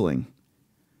 and wrestling.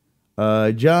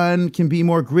 John can be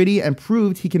more gritty and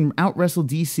proved he can out-wrestle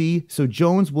DC, so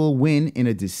Jones will win in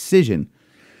a decision.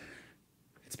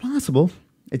 It's possible.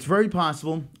 It's very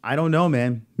possible. I don't know,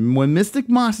 man. When Mystic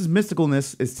Moss's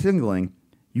mysticalness is tingling,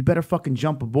 you better fucking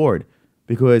jump aboard.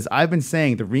 Because I've been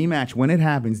saying the rematch, when it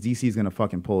happens, DC is going to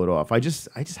fucking pull it off. I just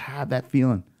have that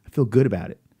feeling. I feel good about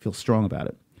it. I feel strong about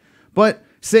it. But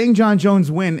saying John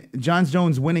Jones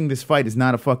winning this fight is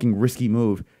not a fucking risky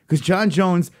move. Because John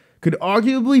Jones could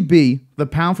arguably be the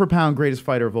pound-for-pound greatest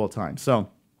fighter of all time. So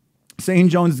saying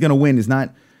Jones is going to win is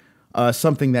not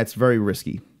something that's very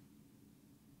risky.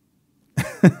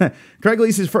 Craig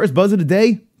Lee says, first buzz of the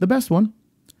day, the best one.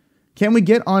 Can we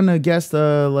get on a guest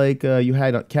like you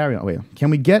had Carrie on? Wait, can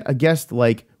we get a guest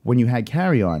like when you had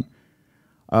Carrie on?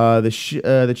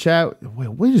 The chat. Wait,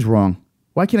 what is wrong?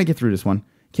 Why can't I get through this one?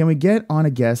 Can we get on a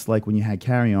guest like when you had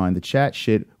Carrie on? The chat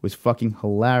shit was fucking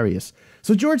hilarious.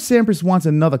 So George Sampras wants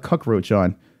another cockroach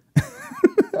on.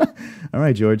 All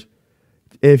right, George.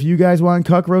 If you guys want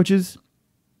cockroaches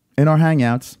in our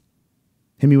hangouts,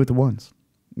 hit me with the ones.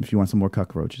 If you want some more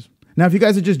cockroaches. Now, if you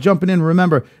guys are just jumping in,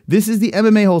 remember, this is the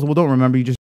MMA Holes. Well, don't remember.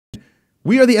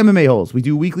 We are the MMA Holes. We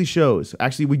do weekly shows.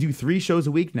 Actually, we do 3 shows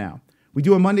a week now. We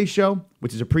do a Monday show,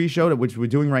 which is a pre-show, which we're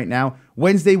doing right now.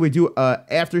 Wednesday, we do an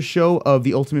after show of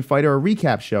The Ultimate Fighter, a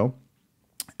recap show.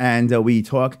 And we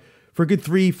talk for a good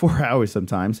 3-4 hours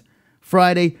sometimes.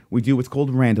 Friday, we do what's called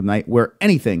Random Night, where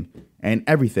anything and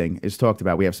everything is talked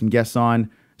about. We have some guests on,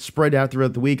 spread out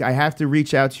throughout the week. I have to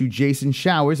reach out to Jason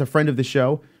Showers, a friend of the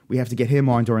show. We have to get him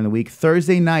on during the week.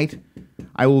 Thursday night,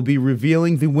 I will be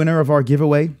revealing the winner of our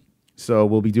giveaway. So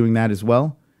we'll be doing that as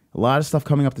well. A lot of stuff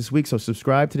coming up this week, so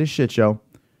subscribe to this shit show.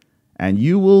 And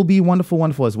you will be wonderful,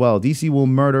 wonderful as well. DC will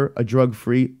murder a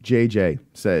drug-free JJ,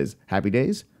 says, happy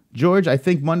days. George, I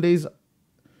think Mondays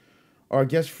are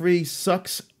guest-free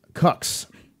sucks cucks,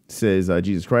 says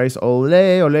Jesus Christ. Ole,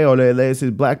 ole, ole, ole,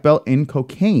 says black belt in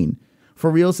cocaine. For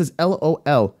real, says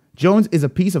LOL. Jones is a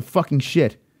piece of fucking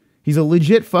shit. He's a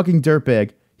legit fucking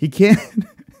dirtbag. He can't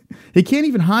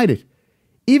even hide it.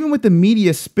 Even with the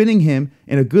media spinning him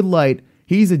in a good light,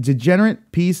 he's a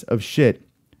degenerate piece of shit.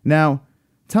 Now,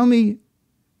 tell me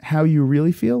how you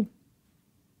really feel.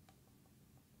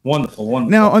 Wonderful,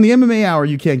 wonderful. Now, on the MMA Hour,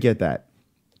 you can't get that.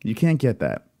 You can't get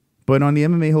that. But on the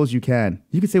MMA Holes, you can.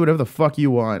 You can say whatever the fuck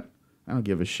you want. I don't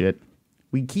give a shit.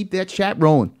 We keep that chat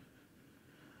rolling.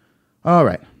 All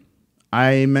right.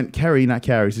 I meant Carrie, not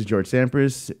Carrie. This is George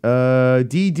Sampras.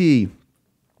 DD.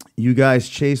 You guys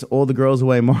chase all the girls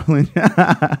away, Marlon.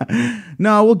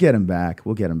 No, we'll get him back.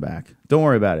 We'll get him back. Don't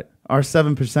worry about it. Our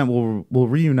 7% will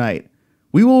reunite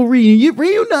We will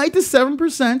reunite the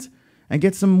 7% and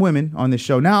get some women on this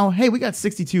show. Now, hey, we got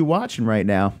 62 watching right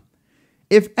now.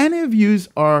 If any of yous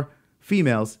are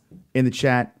females in the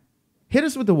chat, hit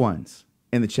us with the ones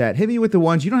in the chat. Hit me with the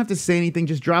ones. You don't have to say anything.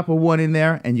 Just drop a 1 in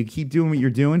there and you keep doing what you're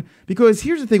doing. Because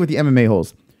here's the thing with the MMA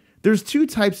holes. There's 2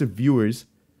 types of viewers.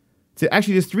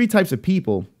 Actually, there's 3 types of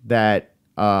people that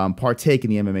partake in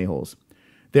the MMA holes.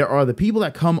 There are the people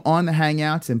that come on the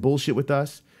Hangouts and bullshit with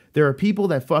us. There are people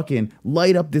that fucking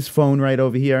light up this phone right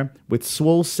over here with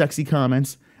swole, sexy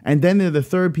comments. And then there are the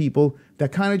third people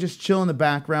that kind of just chill in the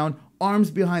background,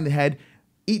 arms behind the head,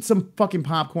 eat some fucking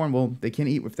popcorn. Well, they can't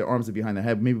eat if their arms are behind their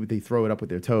head. Maybe they throw it up with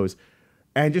their toes.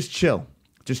 And just chill.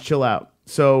 Just chill out.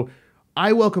 So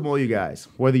I welcome all you guys.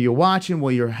 Whether you're watching,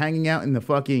 whether you're hanging out in the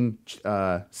fucking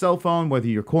cell phone, whether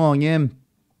you're calling in,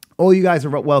 all you guys are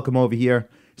welcome over here.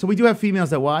 So we do have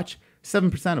females that watch.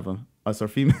 7% of them, us are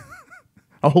female.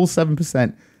 A whole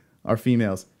 7% are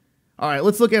females. All right,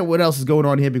 let's look at what else is going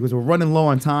on here because we're running low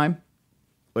on time.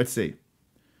 Let's see.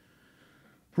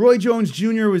 Roy Jones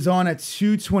Jr. was on at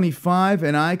 225,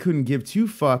 and I couldn't give 2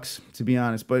 fucks, to be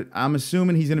honest. But I'm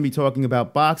assuming he's going to be talking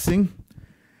about boxing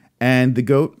and the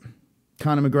GOAT,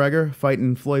 Conor McGregor,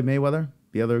 fighting Floyd Mayweather.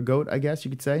 The other GOAT, I guess you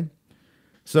could say.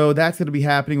 So that's going to be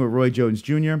happening with Roy Jones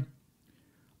Jr.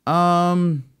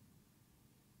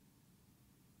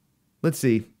 Let's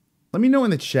see. Let me know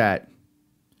in the chat.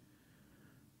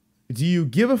 Do you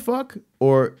give a fuck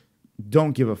or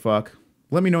don't give a fuck?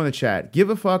 Let me know in the chat. Give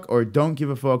a fuck or don't give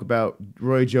a fuck about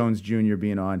Roy Jones Jr.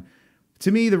 being on.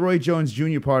 To me, the Roy Jones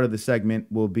Jr. part of the segment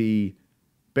will be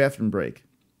bathroom break.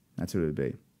 That's what it would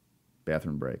be.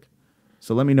 Bathroom break.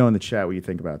 So let me know in the chat what you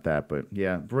think about that. But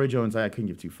yeah, Roy Jones, I couldn't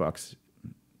give 2 fucks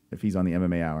if he's on the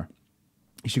MMA Hour.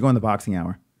 He should go on the Boxing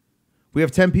Hour. We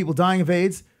have 10 people dying of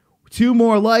AIDS. 2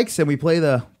 more likes, and we play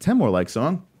the 10 more likes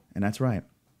song. And that's right.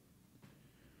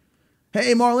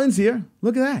 Hey, Marlynn's here.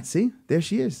 Look at that. See? There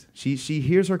she is. She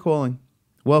hears her calling.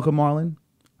 Welcome, Marlynn.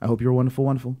 I hope you're wonderful,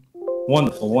 wonderful.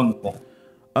 Wonderful, wonderful.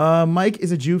 Mike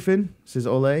is a Jufin, says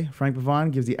Ole. Frank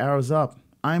Pavon gives the arrows up.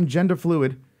 I'm gender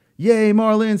fluid. Yay,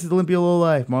 Marlynn, says Olympia Low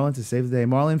Life. Marlynn says save the day.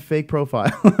 Marlynn, fake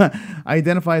profile. I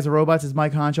identify as a robot, says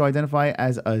Mike Honcho. I identify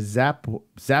as a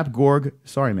Zapgorg.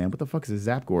 Sorry, man. What the fuck is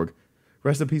a Zapgorg?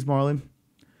 Rest in peace, Marlynn.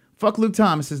 Fuck Luke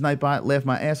Thomas, says Nightbot. Laugh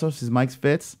my ass off, says Mike's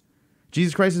Fitz.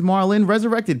 Jesus Christ is Marlynn,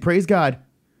 resurrected. Praise God.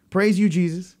 Praise you,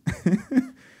 Jesus.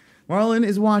 Marlynn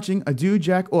is watching a dude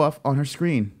jack off on her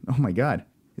screen. Oh, my God.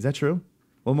 Is that true?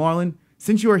 Well, Marlynn,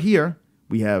 since you are here,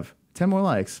 we have 10 more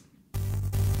likes.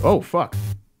 Oh, fuck.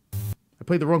 I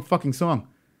played the wrong fucking song.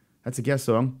 That's a guest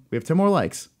song. We have 10 more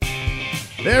likes.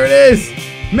 There it is.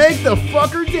 Make the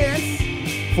fucker dance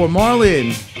for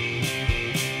Marlynn.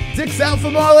 Dicks out for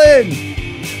Marlynn.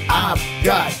 I've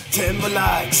got 10 more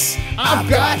likes. I've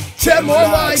got 10 more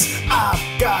likes.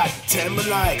 I've got 10 more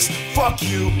likes. Fuck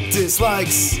you,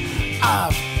 dislikes.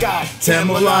 I've got 10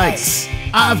 more likes.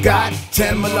 I've got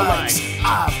 10 more likes.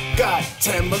 I've got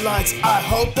 10 more likes. I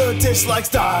hope the dislikes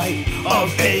die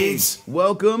of AIDS.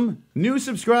 Welcome, new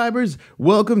subscribers.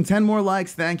 Welcome, 10 more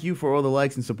likes. Thank you for all the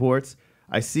likes and supports.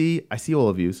 I see all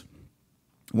of yous.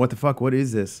 What the fuck? What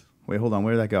is this? Wait, hold on.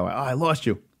 Where did that go? Oh, I lost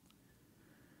you.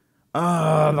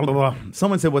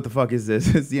 Someone said, what the fuck is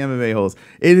this? It's the MMA Holes.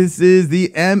 It is the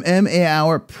MMA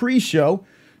Hour pre-show.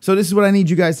 So this is what I need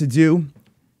you guys to do.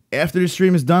 After the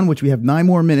stream is done, which we have 9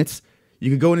 more minutes, you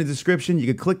could go in the description, you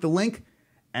could click the link,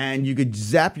 and you could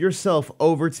zap yourself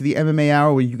over to the MMA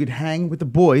Hour where you could hang with the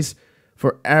boys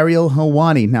for Ariel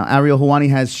Helwani. Now, Ariel Helwani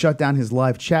has shut down his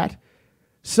live chat,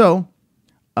 so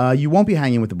you won't be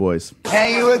hanging with the boys.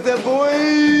 Hanging with the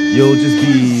boys. You'll just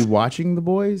be watching the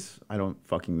boys? I don't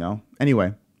fucking know.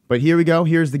 Anyway, but here we go.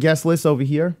 Here's the guest list over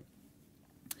here.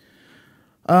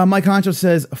 Mike Honcho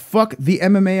says, fuck the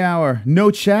MMA Hour. No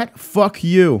chat, fuck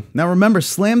you. Now remember,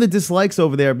 slam the dislikes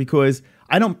over there because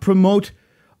I don't promote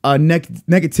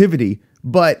negativity,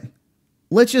 but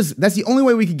that's the only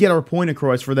way we could get our point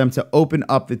across for them to open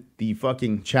up the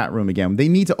fucking chat room again. They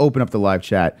need to open up the live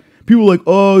chat. People are like,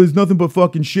 oh, there's nothing but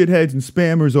fucking shitheads and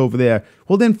spammers over there.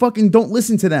 Well, then fucking don't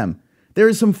listen to them. There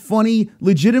is some funny,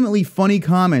 legitimately funny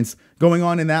comments going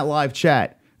on in that live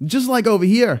chat. Just like over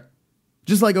here.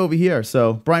 Just like over here.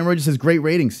 So, Brian Roger says, great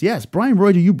ratings. Yes, Brian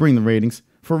Roger, you bring the ratings.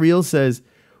 For Real says,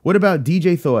 what about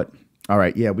DJ Thought? All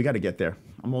right, yeah, we got to get there.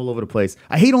 I'm all over the place.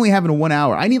 I hate only having a 1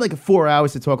 hour. I need like 4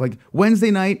 hours to talk. Like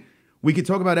Wednesday night, we could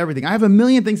talk about everything. I have a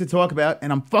million things to talk about,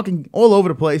 and I'm fucking all over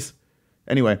the place.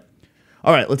 Anyway.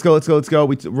 All right, let's go.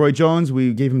 Roy Jones,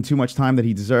 we gave him too much time that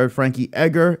he deserved. Frankie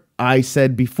Edgar, I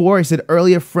said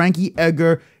earlier, Frankie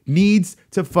Edgar needs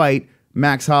to fight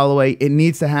Max Holloway. It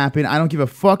needs to happen. I don't give a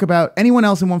fuck about anyone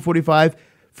else in 145.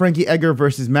 Frankie Edgar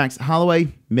versus Max Holloway.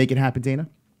 Make it happen, Dana.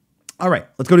 All right,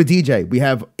 let's go to DJ. We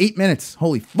have 8 minutes.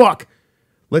 Holy fuck.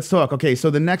 Let's talk. Okay, so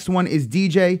the next one is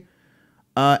DJ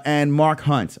and Mark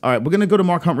Hunt. All right, we're going to go to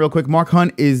Mark Hunt real quick. Mark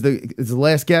Hunt is the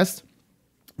last guest.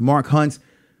 Mark Hunt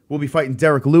will be fighting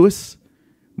Derrick Lewis.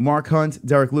 Mark Hunt,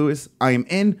 Derrick Lewis. I am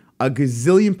in a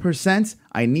gazillion %.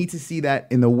 I need to see that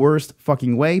in the worst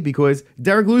fucking way because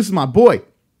Derrick Lewis is my boy.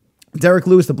 Derrick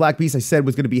Lewis, the Black Beast, I said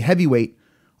was going to be heavyweight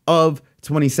of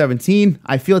 2017.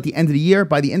 I feel at the end of the year,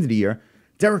 by the end of the year,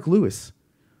 Derrick Lewis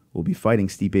will be fighting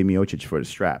Stipe Miocic for the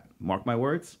strap. Mark my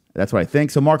words. That's what I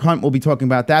think. So Mark Hunt will be talking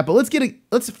about that. But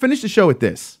let's finish the show with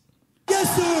this.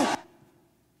 Yes, sir.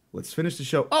 Let's finish the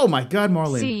show. Oh my God,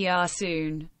 MARLYNN. See ya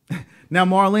soon. Now,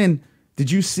 MARLYNN, did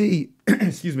you see,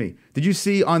 excuse me, did you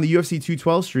see on the UFC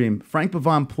 212 stream, Frank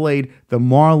Bavon played the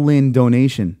MARLYNN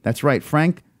donation? That's right,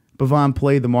 Frank Bavon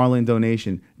played the MARLYNN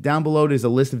donation. Down below, there's a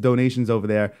list of donations over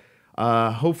there.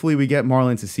 Hopefully we get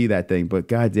MARLYNN to see that thing, but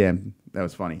goddamn, that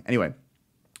was funny. Anyway,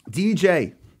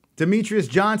 DJ, Demetrious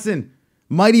Johnson,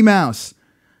 Mighty Mouse.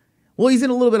 Well, he's in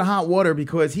a little bit of hot water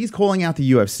because he's calling out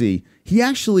the UFC. He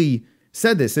actually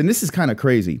said this, and this is kind of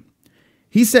crazy.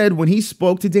 He said when he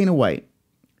spoke to Dana White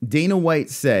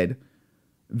said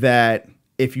that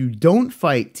if you don't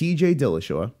fight TJ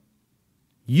Dillashaw,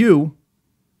 you're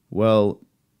going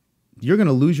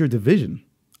to lose your division.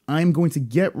 I'm going to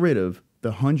get rid of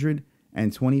the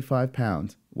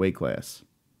 125-pound weight class.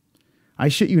 I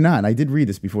shit you not. I did read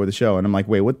this before the show, and I'm like,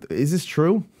 wait, what? Is this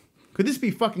true? Could this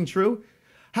be fucking true?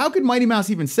 How could Mighty Mouse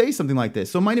even say something like this?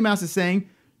 So Mighty Mouse is saying,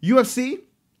 UFC,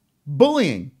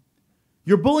 bullying.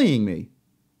 You're bullying me.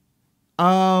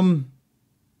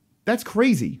 That's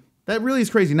crazy. That really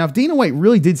is crazy. Now, if Dana White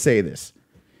really did say this,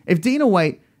 if Dana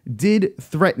White did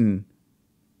threaten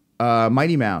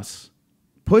Mighty Mouse,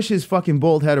 push his fucking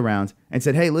bald head around and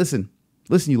said, hey, listen,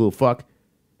 you little fuck.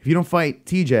 If you don't fight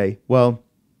TJ, well,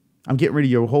 I'm getting rid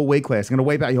of your whole weight class. I'm going to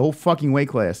wipe out your whole fucking weight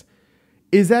class.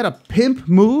 Is that a pimp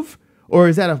move or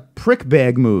is that a prick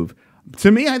bag move?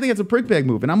 To me, I think it's a prick bag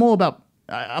move, and I'm all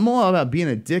about being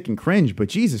a dick and cringe, but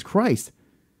Jesus Christ.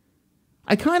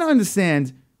 I kind of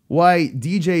understand why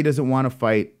DJ doesn't want to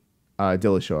fight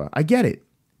Dillashaw. I get it.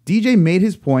 DJ made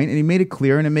his point, and he made it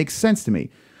clear, and it makes sense to me.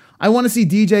 I want to see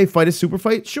DJ fight a super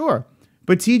fight, sure.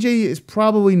 But TJ is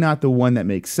probably not the one that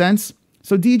makes sense.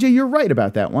 So DJ, you're right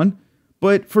about that one.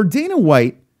 But for Dana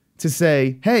White to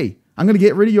say, hey, I'm going to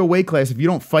get rid of your weight class if you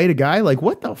don't fight a guy, like,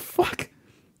 what the fuck?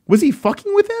 Was he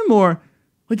fucking with him? Or,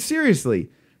 like, seriously?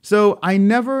 So I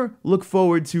never look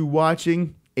forward to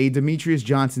watching a Demetrious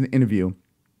Johnson interview.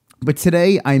 But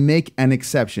today I make an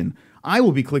exception. I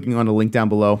will be clicking on the link down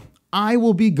below. I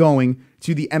will be going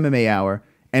to the MMA Hour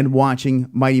and watching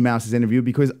Mighty Mouse's interview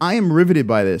because I am riveted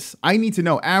by this. I need to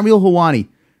know, Ariel Helwani,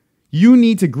 you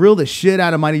need to grill the shit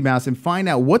out of Mighty Mouse and find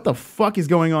out what the fuck is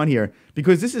going on here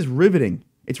because this is riveting.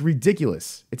 It's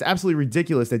ridiculous. It's absolutely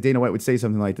ridiculous that Dana White would say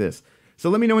something like this. So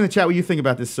let me know in the chat what you think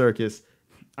about this circus.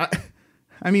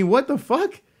 I mean, what the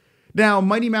fuck? Now,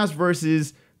 Mighty Mouse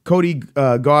versus Cody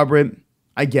Garbrandt,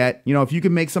 I get. You know, if you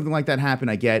can make something like that happen,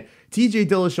 I get. TJ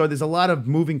Dillashaw, there's a lot of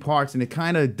moving parts, and it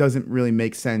kind of doesn't really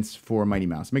make sense for Mighty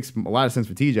Mouse. It makes a lot of sense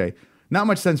for TJ. Not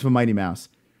much sense for Mighty Mouse.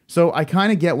 So I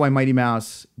kind of get why Mighty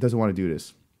Mouse doesn't want to do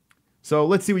this. So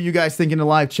let's see what you guys think in the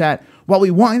live chat while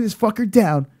we wind this fucker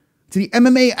down to the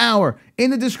MMA Hour.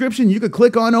 In the description, you could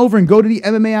click on over and go to the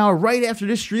MMA Hour right after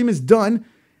this stream is done.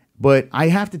 But I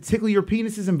have to tickle your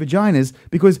penises and vaginas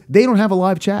because they don't have a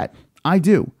live chat. I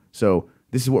do. So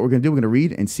this is what we're going to do. We're going to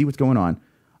read and see what's going on.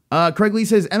 Craig Lee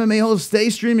says, MMA-Holes, stay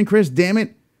streaming, Chris. Damn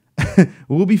it. It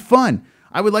will be fun.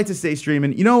 I would like to stay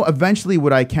streaming. You know, eventually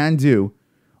what I can do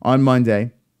on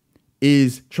Monday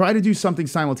is try to do something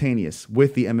simultaneous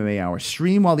with the MMA Hour.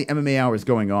 Stream while the MMA Hour is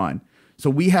going on. So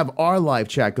we have our live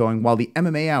chat going while the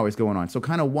MMA Hour is going on. So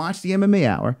kind of watch the MMA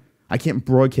Hour. I can't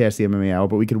broadcast the MMA Hour,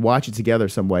 but we could watch it together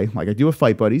some way, like I do with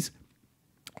Fight Buddies,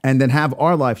 and then have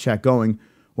our live chat going.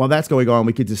 While that's going on,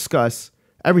 we could discuss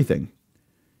everything.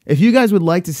 If you guys would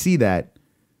like to see that,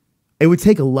 it would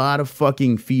take a lot of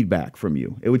fucking feedback from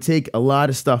you. It would take a lot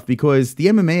of stuff because the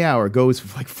MMA Hour goes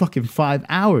for like fucking 5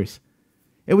 hours.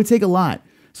 It would take a lot.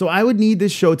 So I would need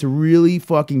this show to really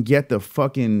fucking get the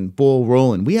fucking ball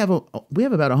rolling. We have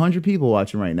about 100 people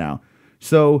watching right now.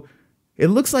 So it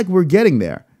looks like we're getting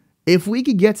there. If we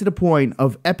could get to the point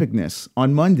of epicness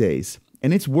on Mondays,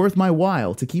 and it's worth my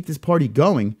while to keep this party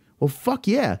going, well, fuck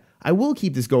yeah. I will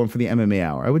keep this going for the MMA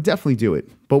Hour. I would definitely do it.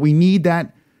 But we need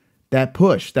that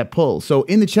push, that pull. So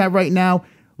in the chat right now,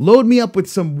 load me up with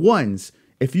some ones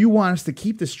if you want us to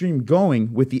keep the stream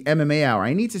going with the MMA Hour,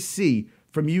 I need to see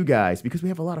from you guys, because we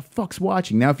have a lot of fucks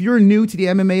watching. Now, if you're new to the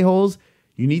MMA-Holes,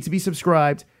 you need to be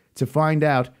subscribed to find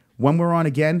out when we're on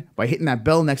again by hitting that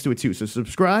bell next to it too. So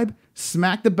subscribe,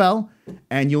 smack the bell,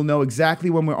 and you'll know exactly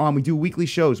when we're on. We do weekly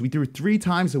shows. We do 3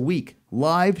 times a week.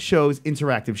 Live shows,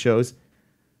 interactive shows.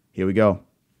 Here we go.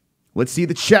 Let's see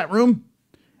the chat room.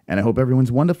 And I hope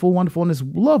everyone's wonderful, wonderful on this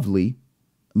lovely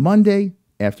Monday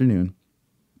afternoon.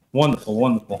 Wonderful,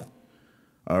 wonderful.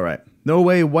 All right. No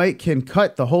way White can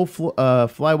cut the whole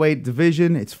flyweight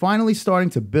division. It's finally starting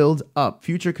to build up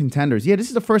future contenders. Yeah, this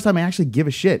is the first time I actually give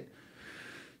a shit.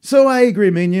 So I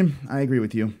agree, Minion. I agree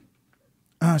with you.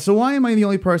 So why am I the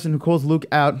only person who calls Luke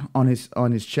out on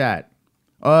his chat?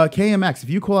 KMX, if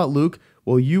you call out Luke,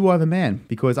 well, you are the man,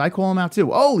 because I call him out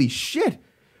too. Holy shit.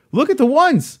 Look at the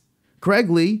ones.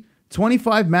 Craig Lee,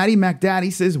 25, Matty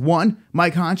McDaddy says 1.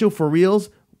 Mike Honcho for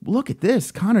reals. Look at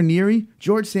this. Connor Neary,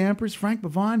 George Sampers, Frank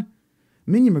Bavon,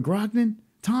 Minion McGrognan,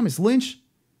 Thomas Lynch.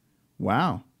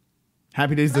 Wow.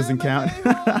 Happy Days doesn't count.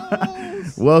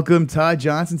 Welcome, Todd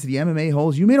Johnson, to the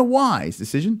MMA-Holes. You made a wise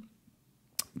decision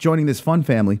joining this fun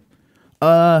family.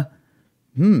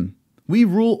 We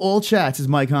rule all chats, is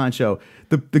Mike Honcho.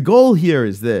 The goal here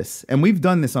is this, and we've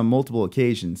done this on multiple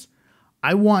occasions.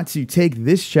 I want to take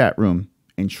this chat room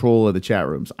and troll other chat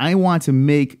rooms. I want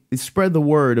to spread the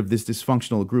word of this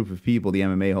dysfunctional group of people, the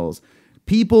MMA-Holes.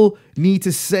 People need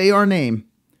to say our name.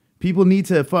 People need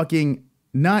to fucking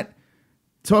not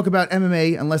talk about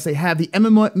MMA unless they have the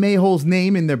MMA-Holes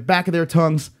name in their back of their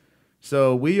tongues.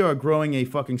 So we are growing a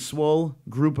fucking swole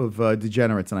group of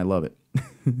degenerates, and I love it.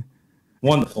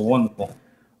 Wonderful, wonderful.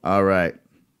 All right.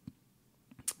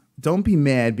 Don't be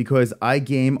mad because I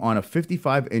game on a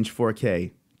 55-inch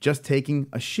 4K just taking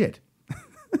a shit.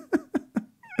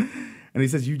 And he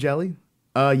says, you jelly?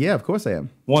 Yeah, of course I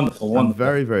am. Wonderful, wonderful. I'm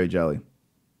very, very jelly.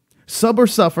 Sub or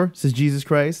suffer, says Jesus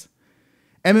Christ.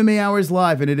 MMA Hour is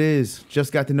live, and it is.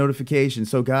 Just got the notification.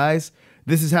 So, guys,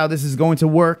 this is how this is going to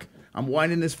work. I'm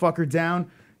winding this fucker down.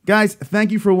 Guys,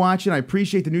 thank you for watching. I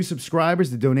appreciate the new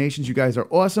subscribers, the donations. You guys are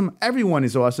awesome. Everyone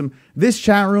is awesome. This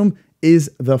chat room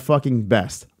is the fucking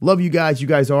best. Love you guys. You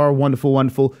guys are wonderful,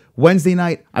 wonderful. Wednesday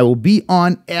night, I will be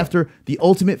on after The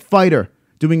Ultimate Fighter,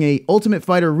 doing a Ultimate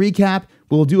Fighter recap.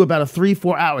 We'll do about a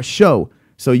 3-4 hour show.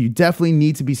 So you definitely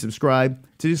need to be subscribed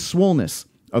to the swollenness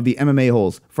of the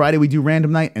MMA-Holes. Friday, we do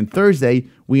random night, and Thursday,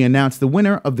 we announce the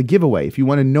winner of the giveaway. If you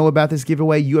want to know about this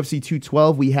giveaway, UFC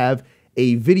 212, we have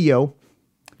a video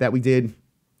that we did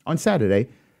on Saturday,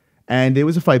 and it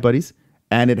was a Fight Buddies,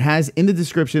 and it has in the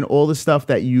description all the stuff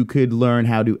that you could learn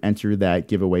how to enter that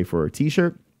giveaway for a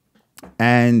t-shirt.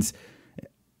 And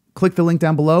click the link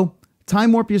down below.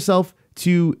 Time warp yourself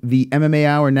to the MMA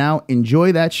Hour now.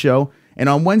 Enjoy that show. And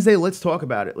on Wednesday, let's talk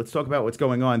about it. Let's talk about what's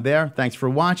going on there. Thanks for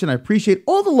watching. I appreciate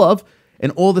all the love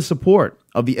and all the support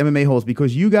of the MMA-Holes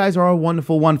because you guys are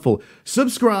wonderful, wonderful.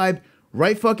 Subscribe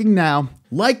right fucking now.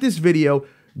 Like this video.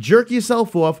 Jerk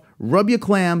yourself off. Rub your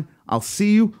clam. I'll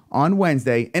see you on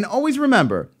Wednesday. And always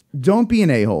remember, don't be an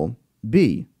a-hole.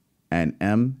 Be an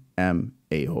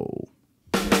MMA-Hole.